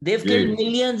 They've killed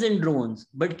millions in drones,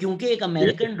 but क्योंकि एक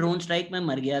अमेरिकन ड्रोन स्ट्राइक में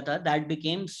मर गया था, that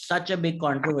became such a big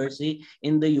controversy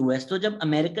in the US. तो जब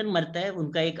अमेरिकन मरता है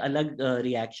उनका एक अलग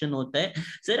रिएक्शन होता है.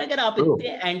 सर, अगर आप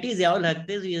इतने एंटी जियाउल हक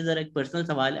थे, ये जरा एक पर्सनल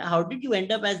सवाल है, how did you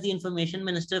end up as the information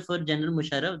minister for General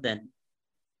Musharraf then?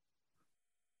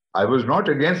 I was not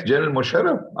against General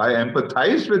Musharraf. I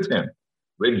empathized with him.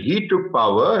 When he took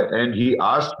power and he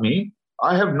asked me,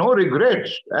 I have no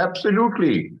regrets.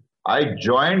 Absolutely. I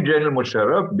joined General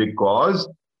Musharraf because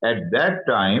at that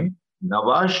time,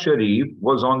 Nawaz Sharif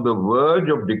was on the verge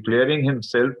of declaring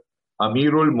himself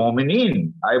Amirul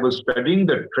Momineen. I was studying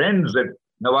the trends that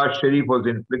Nawaz Sharif was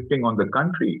inflicting on the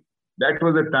country. That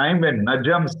was a time when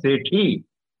Najam Sethi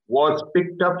was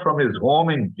picked up from his home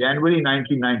in January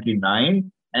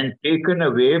 1999 and taken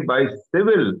away by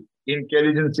civil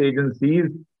intelligence agencies.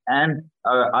 And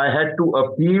I had to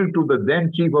appeal to the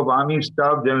then Chief of Army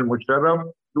Staff, General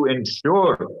Musharraf, to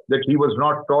ensure that he was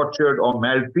not tortured or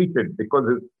maltreated because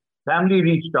his family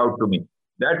reached out to me.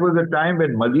 That was a time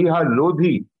when Maliha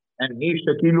Lodhi and Mir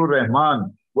Shakilur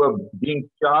Rahman were being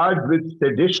charged with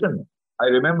sedition. I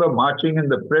remember marching in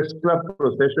the press club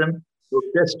procession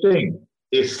protesting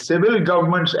a civil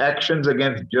government's actions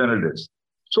against journalists.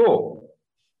 So,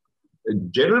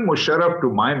 General Musharraf, to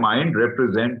my mind,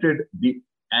 represented the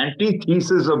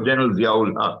antithesis of General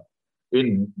Ziaul Haq.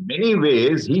 In many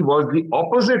ways, he was the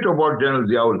opposite of what General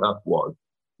Ziaul Haq was.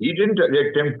 He didn't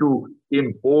attempt to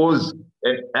impose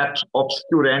an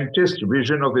obscurantist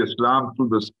vision of Islam to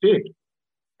the state.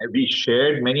 And we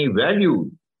shared many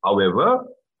values. However,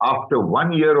 after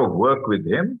 1 year of work with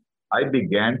him, I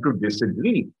began to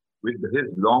disagree with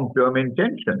his long-term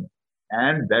intentions.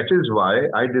 And that is why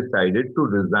I decided to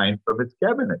resign from his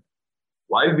cabinet.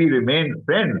 While we remained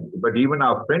friends, but even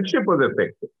our friendship was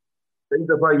affected. कई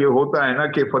दफा ये होता है ना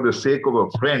कि for the sake of a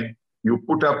friend, you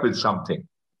put up with something.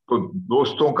 तो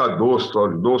दोस्तों का दोस्त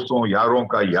और दोस्तों यारों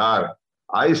का यार.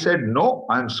 I said, no,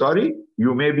 I'm sorry.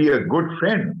 You may be a good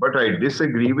friend, but I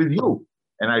disagree with you.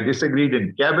 And I disagreed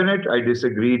in cabinet. I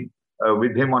disagreed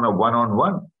with him on a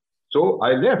one-on-one. So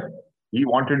I left. He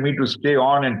wanted me to stay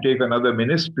on and take another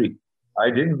ministry. I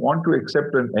didn't want to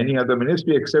accept any other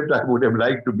ministry, except I would have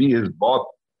liked to be his boss,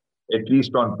 at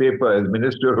least on paper, as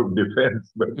Minister of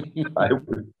Defense. But he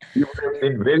would have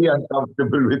been very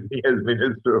uncomfortable with me as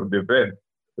Minister of Defense.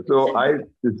 So I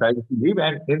decided to leave.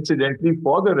 And incidentally,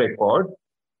 for the record,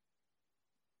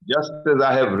 just as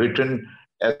I have written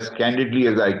as candidly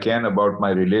as I can about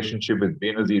my relationship with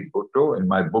Benazir Bhutto in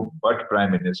my book, But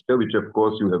Prime Minister, which of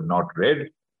course you have not read.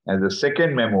 And the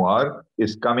second memoir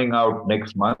is coming out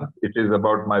next month. It is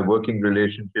about my working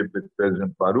relationship with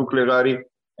President Farooq Leghari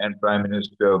and Prime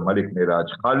Minister Malik Miraj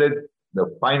Khalid,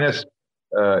 the finest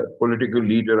political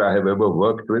leader I have ever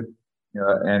worked with.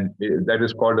 And that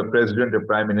is called a President, a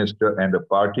Prime Minister, and a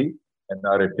Party, and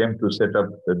our attempt to set up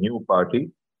the new party.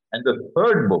 And the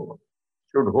third book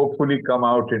should hopefully come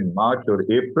out in March or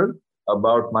April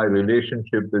about my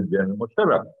relationship with General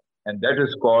Musharraf. And that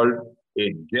is called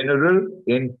A General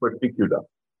in Particular.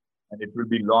 And it will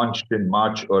be launched in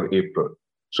March or April.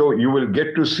 So you will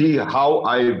get to see how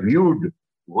I viewed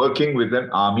working with an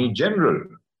army general.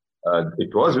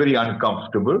 It was very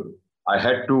uncomfortable. I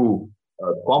had to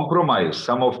compromise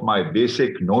some of my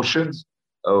basic notions,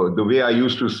 the way I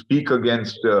used to speak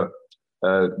against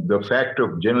the fact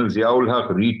of General Ziaul Haq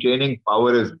retaining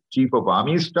power as Chief of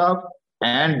Army Staff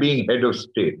and being head of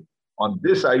state. On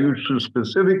this, I used to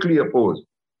specifically oppose.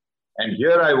 And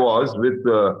here I was with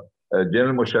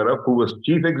General Musharraf, who was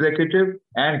Chief Executive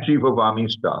and Chief of Army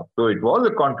Staff. So it was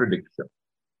a contradiction.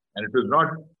 And it was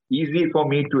not easy for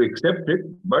me to accept it,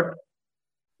 but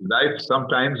life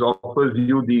sometimes offers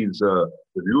you these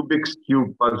Rubik's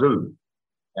Cube puzzles,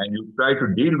 and you try to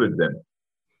deal with them.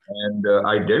 And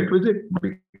I dealt with it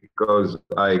because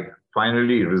I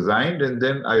finally resigned, and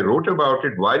then I wrote about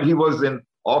it while he was in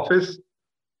office.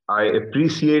 I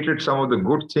appreciated some of the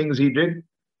good things he did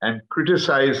and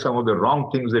criticized some of the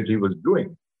wrong things that he was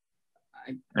doing.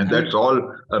 And that's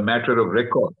all a matter of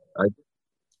record.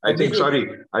 I think, sorry,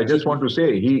 I just want to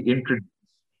say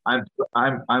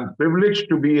I'm privileged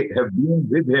to have been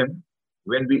with him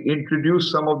when we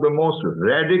introduced some of the most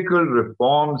radical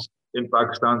reforms in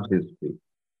Pakistan's history.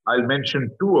 I'll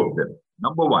mention two of them.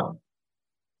 Number one,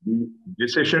 the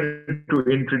decision to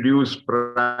introduce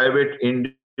private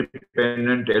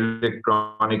independent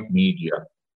electronic media.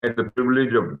 I had the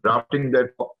privilege of drafting that,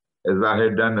 as I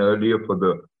had done earlier for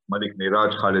the Malik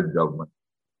Miraj Khalid government.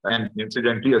 And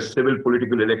incidentally, a civil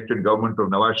political elected government of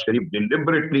Nawaz Sharif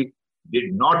deliberately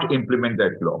did not implement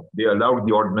that law. They allowed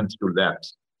the ordinance to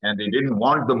lapse. And they didn't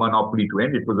want the monopoly to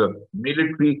end. It was a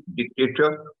military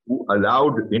dictator who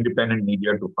allowed independent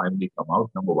media to finally come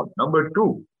out, number one. Number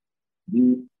two,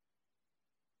 the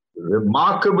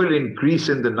remarkable increase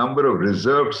in the number of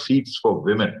reserved seats for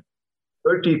women.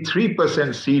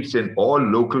 33% seats in all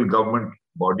local government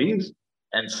bodies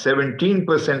and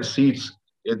 17% seats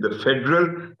in the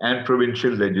federal and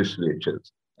provincial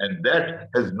legislatures. And that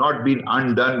has not been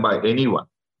undone by anyone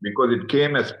because it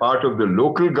came as part of the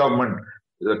local government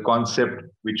concept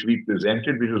which we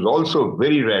presented, which was also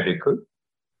very radical,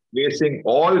 placing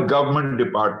all government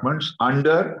departments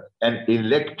under an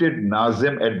elected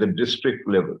Nazim at the district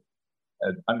level.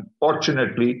 And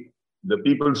unfortunately, the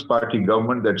People's Party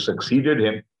government that succeeded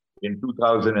him in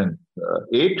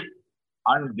 2008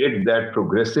 undid that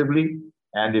progressively,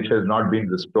 and it has not been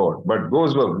restored. But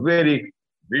those were very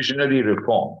visionary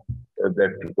reforms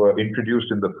that were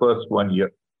introduced in the first 1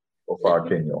 year of our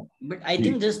tenure. But I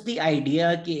think just the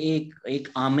idea कि एक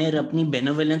आमिर अपनी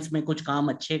benevolence में कुछ काम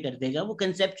अच्छे कर देगा, वो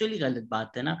conceptually गलत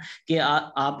बात है ना, कि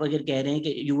आप अगर कह रहे हैं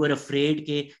कि you were afraid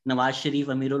कि नवाज शरीफ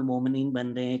अमीरुल मोमिनीन बन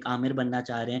रहे हैं, एक आमिर बनना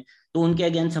चाह रहे हैं, तो उनके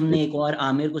अगेंस्ट हमने एक और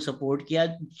आमिर को सपोर्ट किया।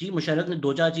 जी मुशर्रफ ने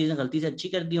दो चार चीजें गलती से अच्छी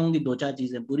कर दी होंगी, दो चार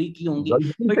चीजें बुरी की होंगी,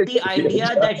 but the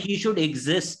idea that he should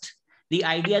exist, the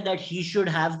idea that he should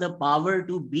have the power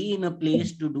to be in a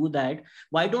place to do that,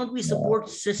 why don't we support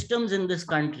systems in this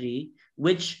country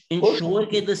which ensure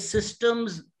that the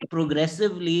systems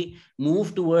progressively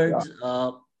move towards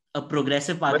a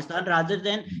progressive Pakistan rather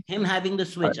than him having the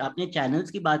switch? आपने channels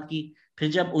की बात की, फिर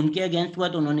जब उनके against हुआ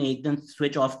तो उन्होंने एकदम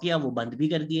स्विच ऑफ किया, वो बंद भी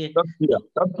कर दिए।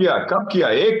 कब किया?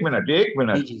 एक मिनट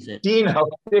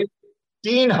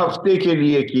 3 हफ्ते के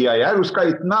लिए किया यार, उसका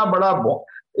इतना बड़ा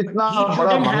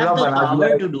मामला बना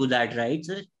दिया। To do that, right,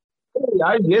 sir?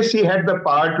 Yeah, yes, he had the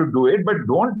power to do it, but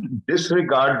don't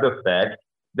disregard the fact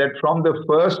that from the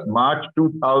 1st March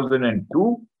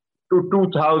 2002 to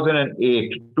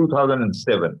 2008,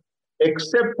 2007,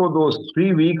 except for those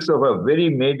 3 weeks of a very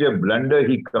major blunder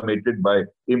he committed by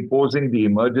imposing the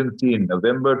emergency in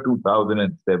November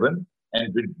 2007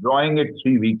 and withdrawing it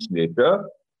 3 weeks later,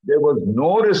 there was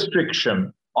no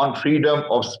restriction on freedom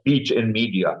of speech in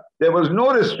media. There was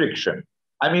no restriction.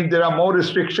 I mean, there are more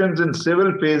restrictions in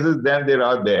civil phases than there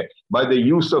are there by the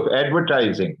use of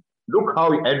advertising. Look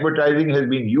how advertising has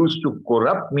been used to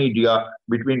corrupt media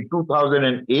between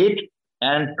 2008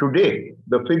 and today.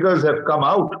 The figures have come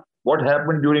out. What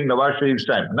happened during Nawaz Sharif's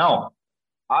time? Now,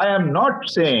 I am not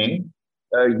saying,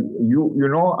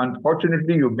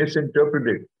 unfortunately, you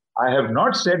misinterpreted. I have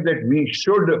not said that we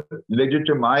should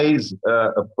legitimize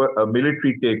a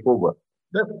military takeover.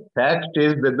 The fact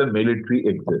is that the military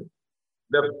exists.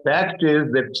 The fact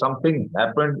is that something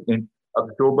happened in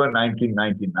October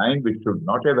 1999, which should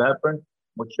not have happened.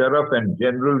 Musharraf and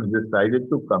generals decided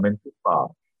to come into power.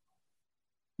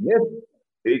 Yes,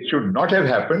 it should not have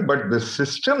happened, but the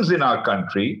systems in our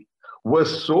country were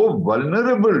so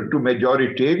vulnerable to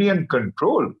majoritarian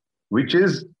control, which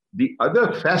is the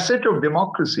other facet of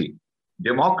democracy.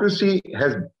 Democracy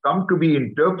has come to be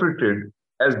interpreted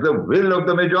as the will of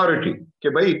the majority.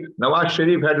 Okay, bhai, Nawaz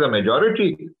Sharif had the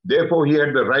majority, therefore he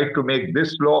had the right to make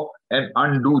this law and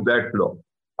undo that law.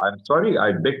 I'm sorry,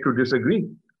 I beg to disagree.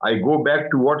 I go back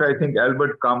to what I think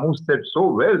Albert Camus said so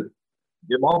well.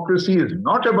 Democracy is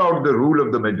not about the rule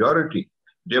of the majority.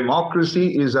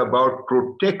 Democracy is about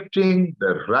protecting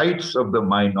the rights of the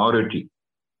minority.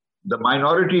 The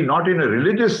minority, not in a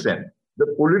religious sense, the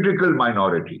political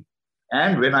minority.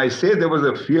 And when I say there was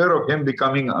a fear of him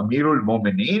becoming Amirul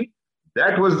Momineen,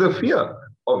 that was the fear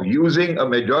of using a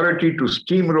majority to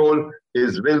steamroll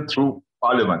his will through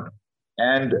parliament.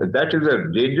 And that is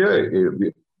a danger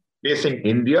facing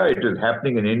India. It is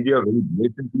happening in India very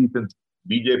blatantly since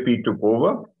BJP took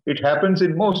over. It happens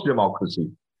in most democracies.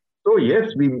 So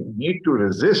yes, we need to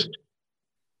resist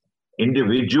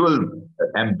individual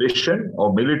ambition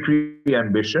or military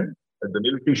ambition. The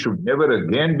military should never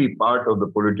again be part of the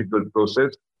political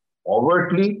process,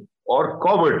 overtly or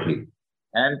covertly.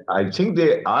 And I think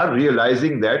they are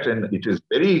realizing that, and it is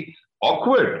very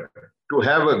awkward to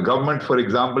have a government, for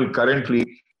example, currently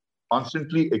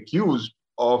constantly accused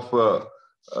of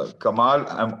Kamal.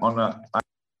 I'm on a...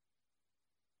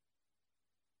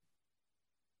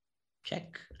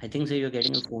 Check. I think so. You're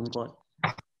getting a phone call.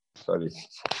 Sorry.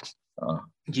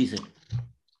 Ji, sir.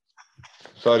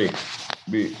 Sorry,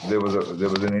 there was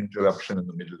an interruption in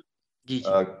the middle. Ji,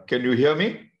 can you hear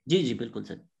me? Ji, bilkul,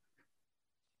 sir.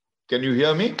 Can you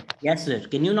hear me? Yes, sir.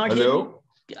 Can you not Hello?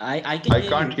 hear me? I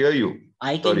can't hear you.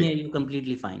 I can hear you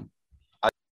completely fine.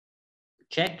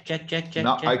 Check. No,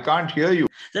 check. I can't hear you.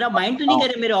 Sir, आप mind तो नहीं कर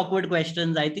रहे मेरे awkward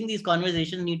questions. I think these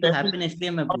conversations need to happen.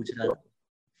 इसलिए मैं पूछ रहा था.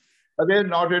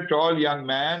 Not at all, young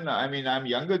man. I mean, I'm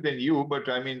younger than you, but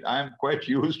I mean, I'm quite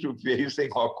used to facing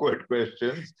awkward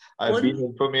questions. I've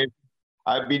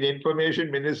been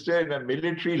information minister in a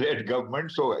military-led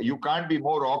government, so you can't be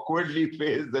more awkwardly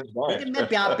faced than that. मैं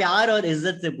प्यार और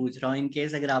इज्जत से पूछ रहा हूँ. In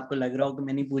case अगर आपको लग रहा हो कि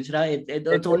मैं नहीं पूछ रहा,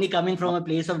 it's only coming from a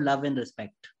place of love and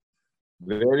respect.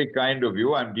 Very kind of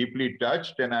you. I'm deeply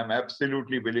touched, and I'm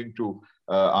absolutely willing to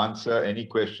answer any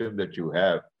question that you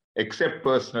have, except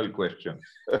personal questions.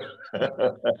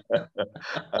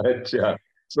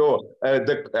 So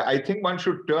I think one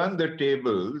should turn the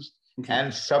tables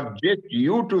and subject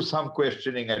you to some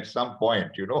questioning at some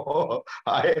point. You know,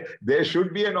 there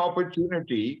should be an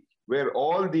opportunity where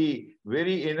all the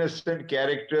very innocent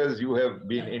characters you have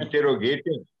been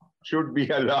interrogating should be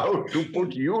allowed to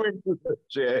put you into the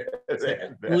chair.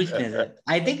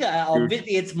 I think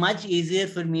obviously it's much easier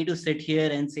for me to sit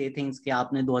here and say things कि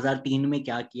आपने 2003 में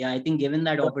क्या किया. I think given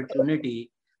that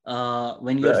opportunity,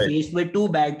 when you're faced with two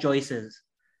bad choices,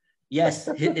 yes,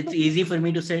 it's easy for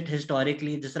me to sit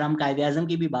historically. जिस तरह हम कायदे-आज़म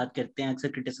की भी बात करते हैं,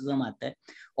 अक्सर criticism आता है.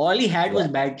 All he had was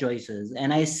bad choices,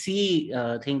 and I see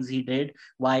things he did,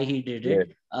 why he did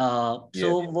it.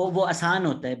 So वो आसान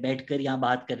होता है बैठकर यहाँ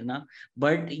बात करना.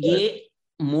 But ये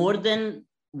more than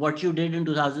what you did in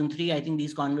 2003, I think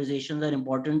these conversations are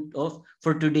important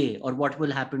for today or what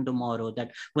will happen tomorrow.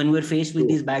 That when we're faced with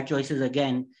these bad choices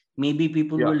again, maybe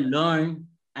people will learn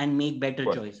and make better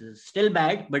choices. Still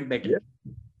bad, but better. Yeah.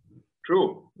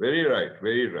 True. Very right.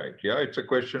 Very right. Yeah, it's a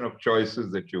question of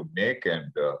choices that you make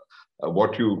and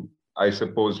what you, I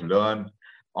suppose, learn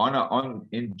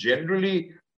in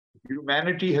generally,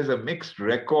 humanity has a mixed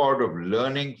record of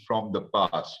learning from the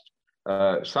past.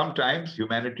 Sometimes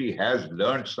humanity has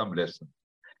learned some lessons,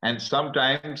 and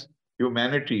sometimes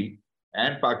humanity,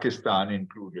 and Pakistan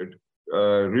included,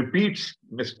 repeats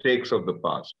mistakes of the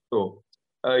past. So,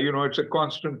 it's a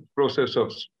constant process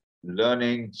of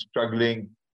learning, struggling,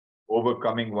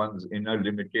 overcoming one's inner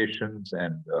limitations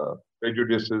and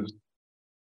prejudices.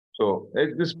 So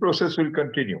this process will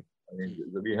continue. I mean,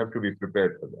 we have to be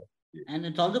prepared for that. And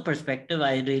it's also perspective.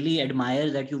 I really admire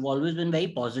that you've always been very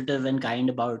positive and kind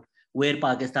about where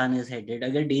Pakistan is headed.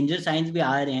 अगर danger signs भी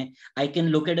आ रहे हैं, I can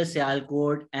look at a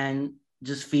Sialkot and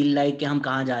just feel like कि हम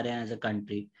कहाँ जा रहे हैं as a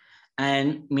country.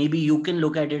 And maybe you can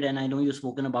look at it, and I know you've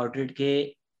spoken about it,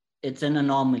 कि it's an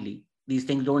anomaly. These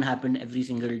things don't happen every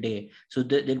single day. So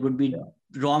it would be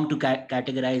wrong to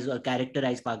categorize or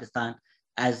characterize Pakistan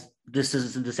as this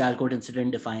is the Sialkot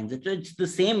incident defines it. It's the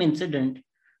same incident,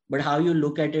 but how you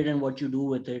look at it and what you do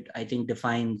with it, I think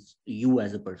defines you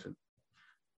as a person.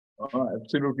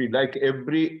 Absolutely. Like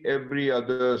every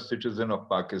other citizen of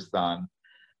Pakistan,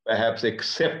 perhaps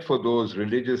except for those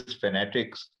religious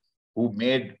fanatics who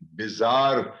made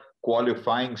bizarre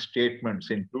qualifying statements,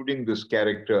 including this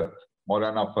character,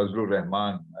 Maulana Fazlur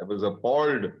Rahman. I was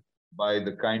appalled by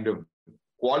the kind of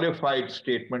qualified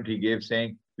statement he gave,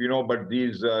 saying, but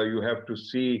these, you have to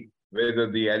see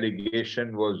whether the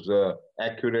allegation was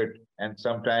accurate, and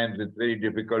sometimes it's very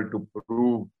difficult to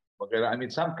prove. I mean,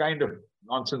 some kind of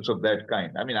nonsense of that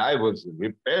kind. I mean, I was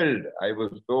repelled. I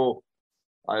was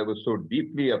so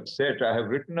deeply upset. I have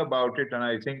written about it, and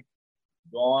I think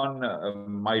Dawn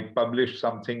might publish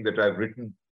something that I've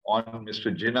written on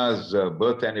Mr. Jinnah's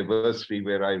birth anniversary,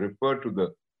 where I refer to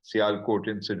the Sialkot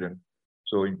incident.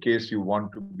 So in case you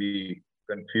want to be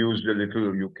confused a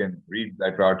little, you can read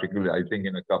that article. I think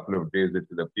in a couple of days it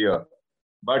will appear.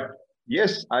 But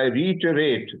yes, I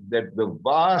reiterate that the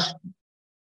vast,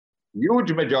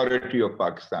 huge majority of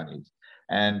Pakistanis,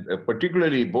 and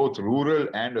particularly both rural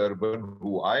and urban,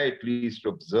 who I at least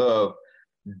observe,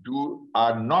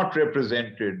 are not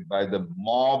represented by the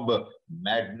mob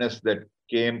madness that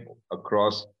came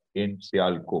across in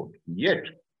Sialkot. Yet,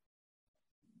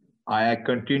 I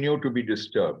continue to be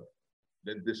disturbed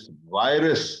that this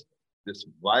virus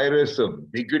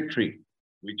of bigotry,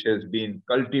 which has been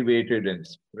cultivated and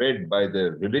spread by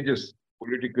the religious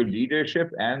political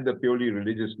leadership and the purely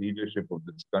religious leadership of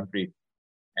this country,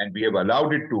 and we have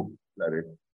allowed it to flourish,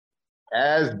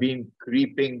 has been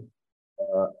creeping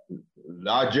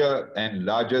larger and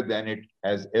larger than it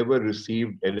has ever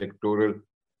received electoral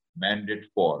mandate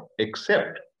for,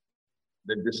 except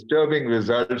the disturbing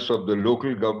results of the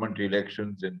local government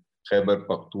elections in Khyber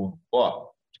Pakhtunkhwa.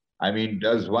 I mean,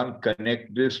 does one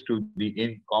connect this to the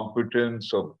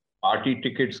incompetence of party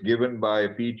tickets given by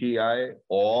PTI,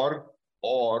 or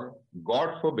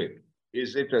God forbid,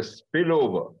 is it a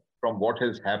spillover from what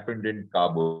has happened in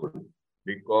Kabul?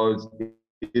 Because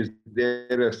is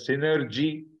there a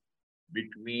synergy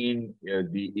between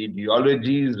the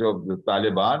ideologies of the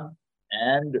Taliban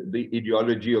and the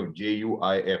ideology of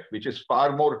JUIF, which is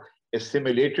far more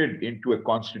assimilated into a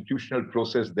constitutional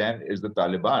process than is the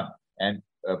Taliban? And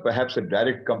perhaps a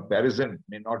direct comparison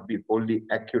may not be wholly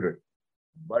accurate.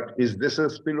 But is this a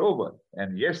spillover?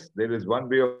 And yes, there is one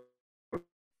way of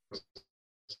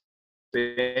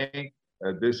saying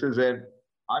this is an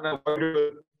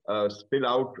unavoidable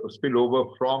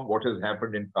spillover from what has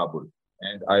happened in Kabul.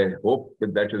 And I hope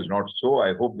that that is not so.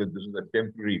 I hope that this is a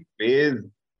temporary phase,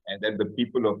 and that the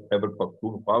people of Khyber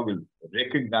Pakhtunkhwa will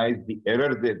recognize the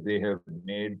error that they have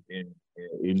made in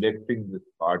electing this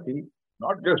party,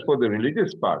 not just for the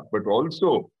religious part, but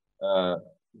also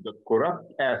the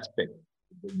corrupt aspect.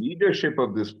 The leadership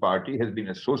of this party has been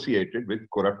associated with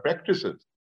corrupt practices.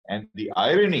 And the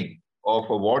irony of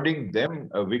awarding them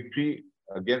a victory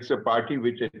against a party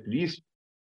which at least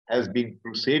has been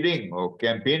crusading or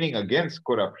campaigning against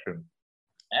corruption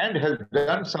and has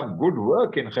done some good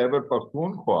work in Khyber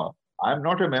Pakhtunkhwa. I'm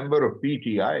not a member of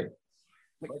PTI.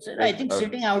 But sir, I think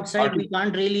sitting outside, we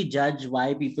can't really judge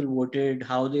why people voted,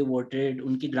 how they voted,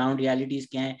 उनकी ground realities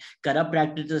क्या हैं. Corrupt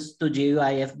practices तो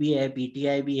JUIF भी है,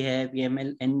 PTI भी है,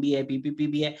 PMLN भी है,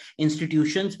 PPP भी है,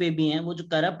 institutions पे भी हैं. वो जो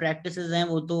corrupt practices हैं,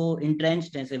 वो तो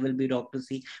entrenched हैं, civil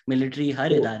bureaucracy, military,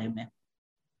 हर इदारे में.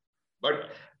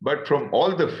 But from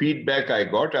all the feedback I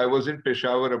got, I was in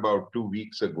Peshawar about 2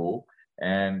 weeks ago,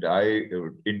 and I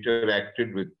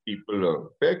interacted with people of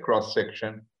fair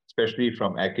cross-section, especially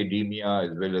from academia,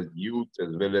 as well as youth,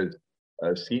 as well as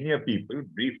senior people,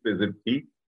 brief visit.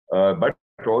 But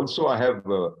also I have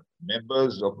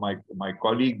members of my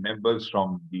colleague members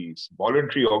from these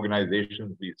voluntary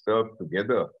organizations we serve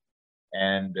together.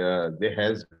 And there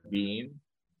has been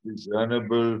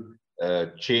discernible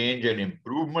change and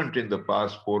improvement in the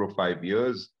past 4 or 5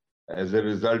 years as a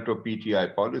result of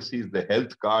PTI policies. The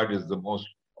health card is the most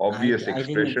obvious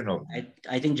expression of.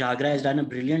 I think Jagra has done a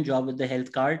brilliant job with the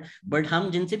health card. But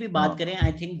हम जिनसे भी बात करें,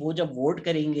 I think वो जब vote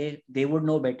करेंगे, they would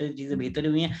know better. चीजें बेहतर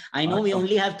हुई हैं. I know we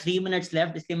only have 3 minutes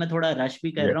left, इसलिए मैं थोड़ा rush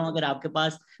भी कर रहा हूँ. अगर आपके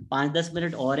पास 5-10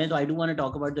 मिनट और हैं, तो I do want to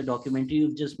talk about the documentary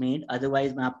you've just made.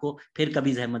 Otherwise, मैं आपको फिर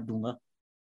कभी ज़हमत दूंगा.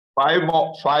 Five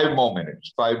more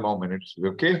minutes. 5 more minutes.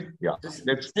 Okay. Yeah.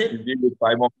 Let's deal with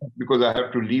 5 more minutes because I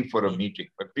have to leave for a meeting.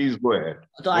 But please go ahead.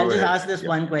 So I'll just ask this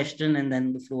one question and then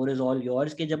the floor is all yours.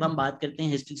 कि जब हम बात करते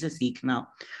हैं history से सीखना,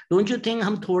 don't you think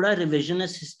हम थोड़ा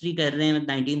रिविजनिस्ट हिस्ट्री कर रहे हैं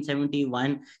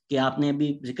 1971 कि आपने अभी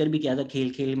जिक्र भी किया था, खेल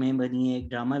खेल में बनी है, एक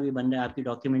ड्रामा भी बन रहा है, आपकी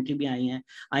डॉक्यूमेंट्री भी आई है.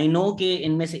 आई नो कि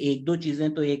इनमें से एक दो चीजें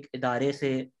तो एक इदारे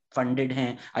से फंडेड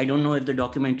हैं. I don't know if the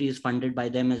documentary is funded by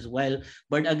them as well.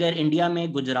 But अगर इंडिया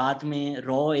में गुजरात में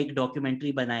रॉ एक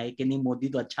डॉक्यूमेंट्री बनाए कि नहीं मोदी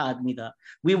तो अच्छा आदमी था,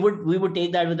 we would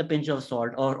take that with a pinch of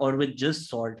salt or with just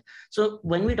salt. So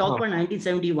when we talk about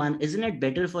 1971, isn't it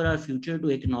better for our future to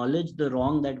acknowledge the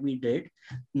wrong that we did,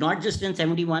 not just in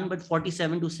 71 but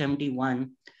 47 to 71,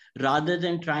 rather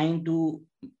than trying to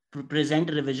present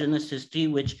revisionist history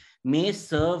which may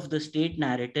serve the state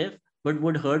narrative but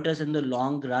would hurt us in the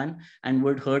long run and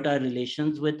would hurt our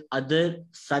relations with other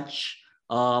such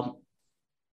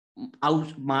out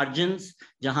margins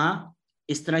जहां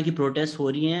इस तरह की protest हो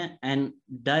रही हैं and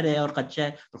डर है और खदशा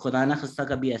है और खुदा ना खस्ता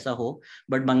कभी ऐसा हो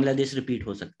बट बांग्लादेश रिपीट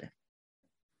हो सकता है.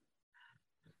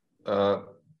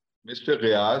 Mr.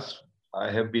 Ghias, I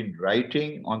have been writing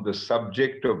on the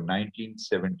subject of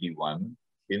 1971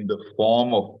 in the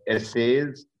form of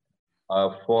essays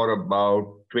for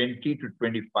about 20 to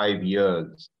 25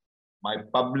 years. My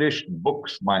published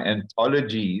books, my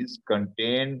anthologies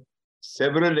contain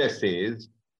several essays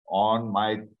on my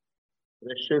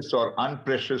precious or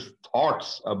unprecious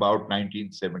thoughts about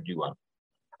 1971.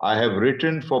 I have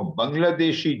written for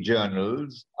Bangladeshi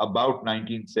journals about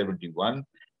 1971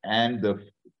 and the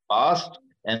past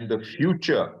and the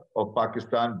future of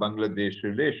Pakistan-Bangladesh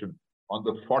relations. On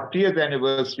the 40th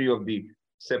anniversary of the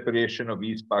separation of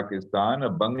East Pakistan, a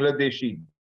Bangladeshi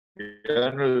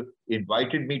journal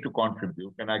invited me to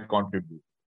contribute, and I contributed.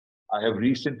 I have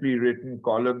recently written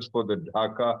columns for the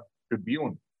Dhaka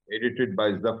Tribune, edited by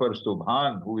Zafar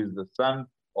Subhan, who is the son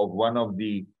of one of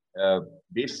the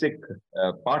basic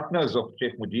partners of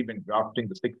Sheikh Mujib in drafting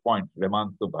the 6 points,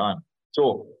 Rahman Subhan. So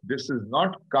this is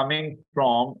not coming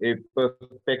from a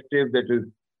perspective that is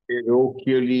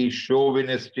parochially,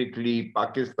 chauvinistically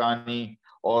Pakistani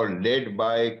or led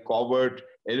by covert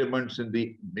elements in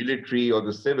the military or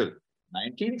the civil.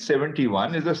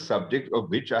 1971 is a subject of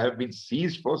which I have been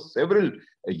seized for several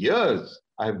years.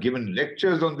 I have given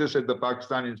lectures on this at the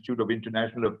Pakistan Institute of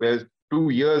International Affairs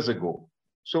 2 years ago.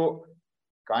 So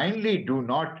kindly do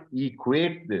not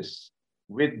equate this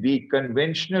with the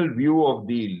conventional view of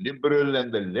the liberal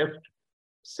and the left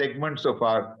segments of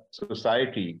our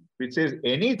society, which says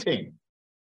anything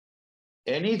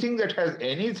that has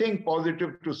anything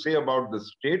positive to say about the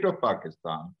state of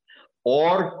Pakistan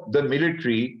or the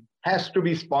military has to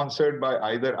be sponsored by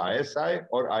either ISI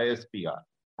or ISPR.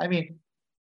 I mean,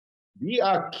 we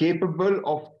are capable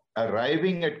of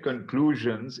arriving at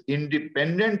conclusions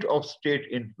independent of state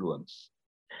influence.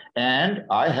 And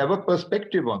I have a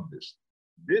perspective on this.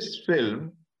 This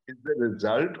film is the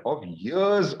result of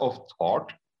years of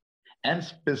thought, and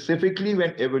specifically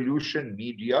when Evolution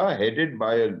Media, headed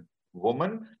by a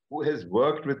woman who has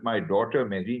worked with my daughter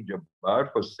Javed Jabbar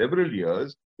for several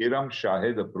years, Iram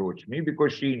Shahid, approached me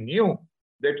because she knew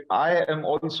that I am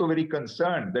also very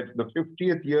concerned that the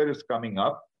 50th year is coming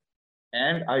up.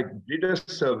 And I did a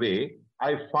survey.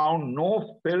 I found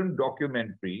no film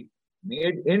documentary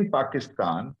made in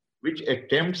Pakistan which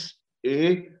attempts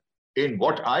in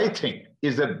what I think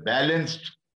is a balanced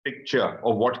picture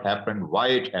of what happened, why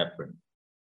it happened.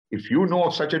 If you know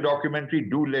of such a documentary,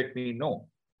 do let me know.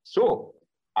 So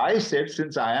I said,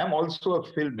 since I am also a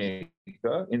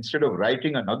filmmaker, instead of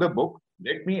writing another book,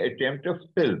 let me attempt a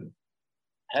film.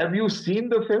 Have you seen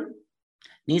the film?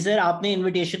 नहीं sir, आपने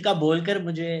invitation का बोलकर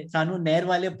मुझे सानू नहर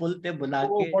वाले पुल पे बुला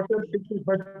के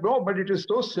but it is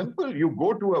so simple. You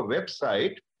go to a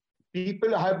website.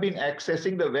 People have been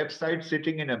accessing the website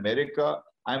sitting in America.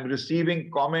 I'm receiving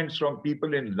comments from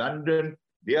people in London.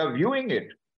 They are viewing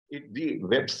it. The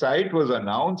website was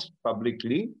announced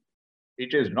publicly.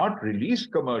 It is not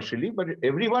released commercially, but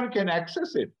everyone can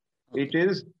access it. It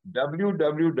is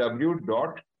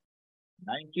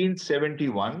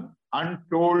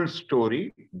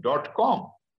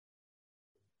www.1971untoldstory.com.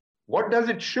 What does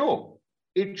it show?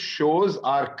 It shows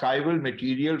archival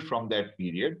material from that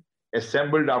period,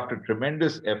 assembled after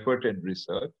tremendous effort and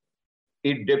research.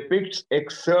 It depicts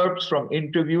excerpts from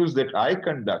interviews that I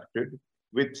conducted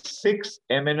with 6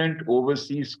 eminent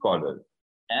overseas scholars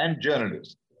and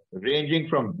journalists, ranging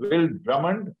from Will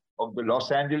Drummond of the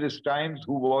Los Angeles Times,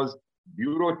 who was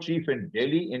bureau chief in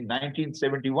Delhi in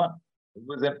 1971. He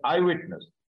was an eyewitness,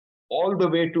 all the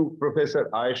way to Professor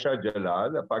Aisha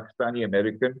Jalal, a Pakistani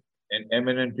American, an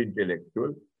eminent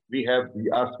intellectual. We have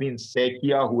Yasmin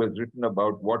Sekia, who has written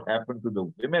about what happened to the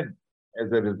women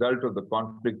as a result of the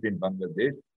conflict in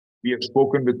Bangladesh. We have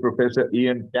spoken with Professor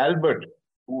Ian Talbot,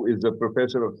 who is a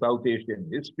professor of South Asian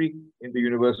history in the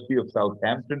University of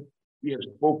Southampton. We have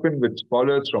spoken with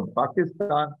scholars from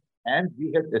Pakistan, and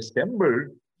we have assembled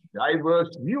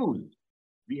diverse views.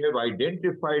 We have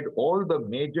identified all the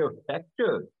major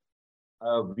factors.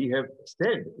 We have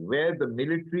said where the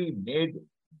military made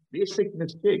basic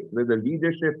mistakes, whether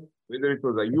leadership, whether it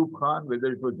was Ayub Khan, whether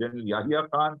it was General Yahya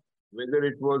Khan, whether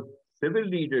it was civil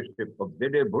leadership of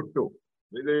Zede Bhutto,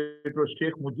 whether it was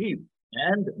Sheikh Mujib,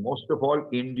 and most of all,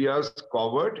 India's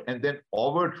covert and then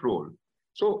overt role.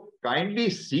 So kindly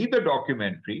see the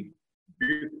documentary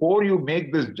before you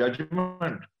make this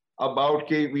judgment about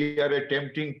we are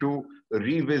attempting to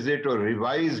revisit or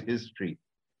revise history.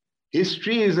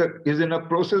 History is in a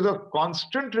process of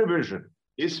constant revision.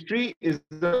 History is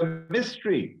a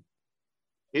mystery.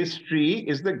 History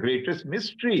is the greatest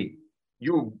mystery.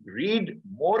 You read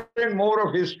more and more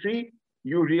of history,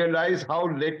 you realize how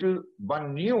little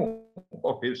one knew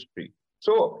of history.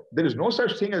 So there is no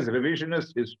such thing as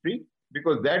revisionist history,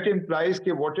 because that implies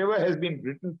that whatever has been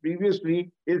written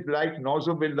previously is like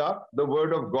Nauzubillah, the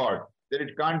word of God, that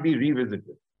it can't be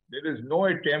revisited. There is no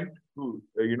attempt to,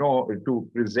 to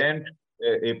present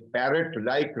a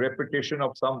parrot-like repetition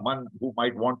of someone who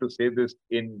might want to say this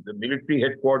in the military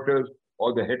headquarters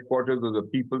or the headquarters of the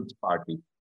People's Party.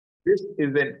 This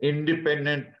is an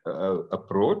independent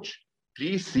approach.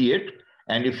 Please see it.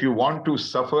 And if you want to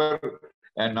suffer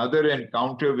another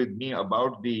encounter with me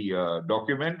about the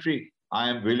documentary, I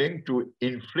am willing to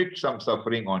inflict some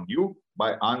suffering on you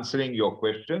by answering your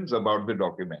questions about the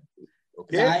documentary.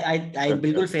 Okay? I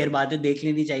बिल्कुल fair बात है, देख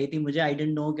लेनी चाहिए थी मुझे. I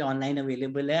didn't know कि online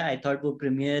available है. I thought वो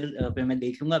प्रीमियर पे मैं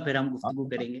देख लूंगा, फिर हम गुफ्तगू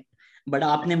करेंगे. बट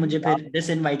आपने मुझे फिर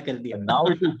डिसइनवाइट कर दिया. Now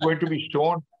it is going to be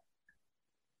shown.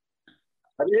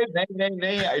 अरे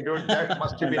नहीं, I don't. That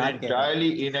must have been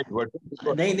entirely inadvertent.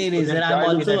 नहीं sir,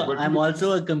 I'm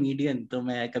also a comedian, तो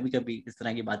मैं कभी-कभी इस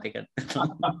तरह की बातें करता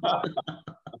हूँ.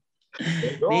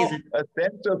 A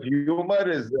sense of humor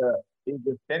is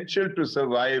essential to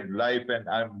survive life, and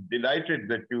I'm delighted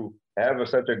that you have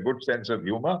such a good sense of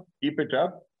humor. Keep it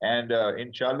up, and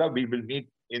inshallah we will meet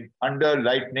in thunder,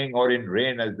 lightning, or in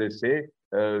rain, as they say.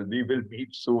 We will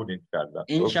meet soon, inshallah.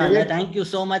 Inshallah. Okay? Thank you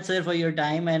so much, sir, for your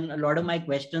time. And a lot of my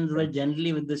questions were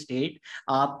generally with the state.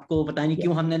 आपको पता नहीं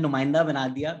क्यों हमने नुमाइंदा बना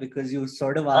दिया, because you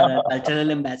sort of are a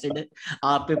cultural ambassador.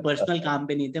 आप पे personal काम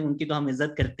पे नहीं थे, उनकी तो हम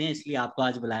इज्जत करते हैं, इसलिए आपको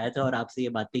आज बुलाया था और आपसे ये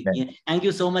बातें की हैं. Thank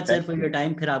you so much, sir, for your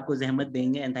time. फिर आपको ज़हमत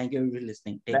देंगे, and thank you for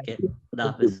listening. Take care.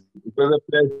 Khuda Hafiz. It was a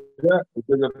pleasure. It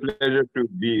was a pleasure to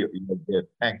be here.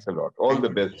 Thanks a lot. All the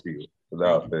best to you.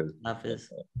 Khuda Hafiz.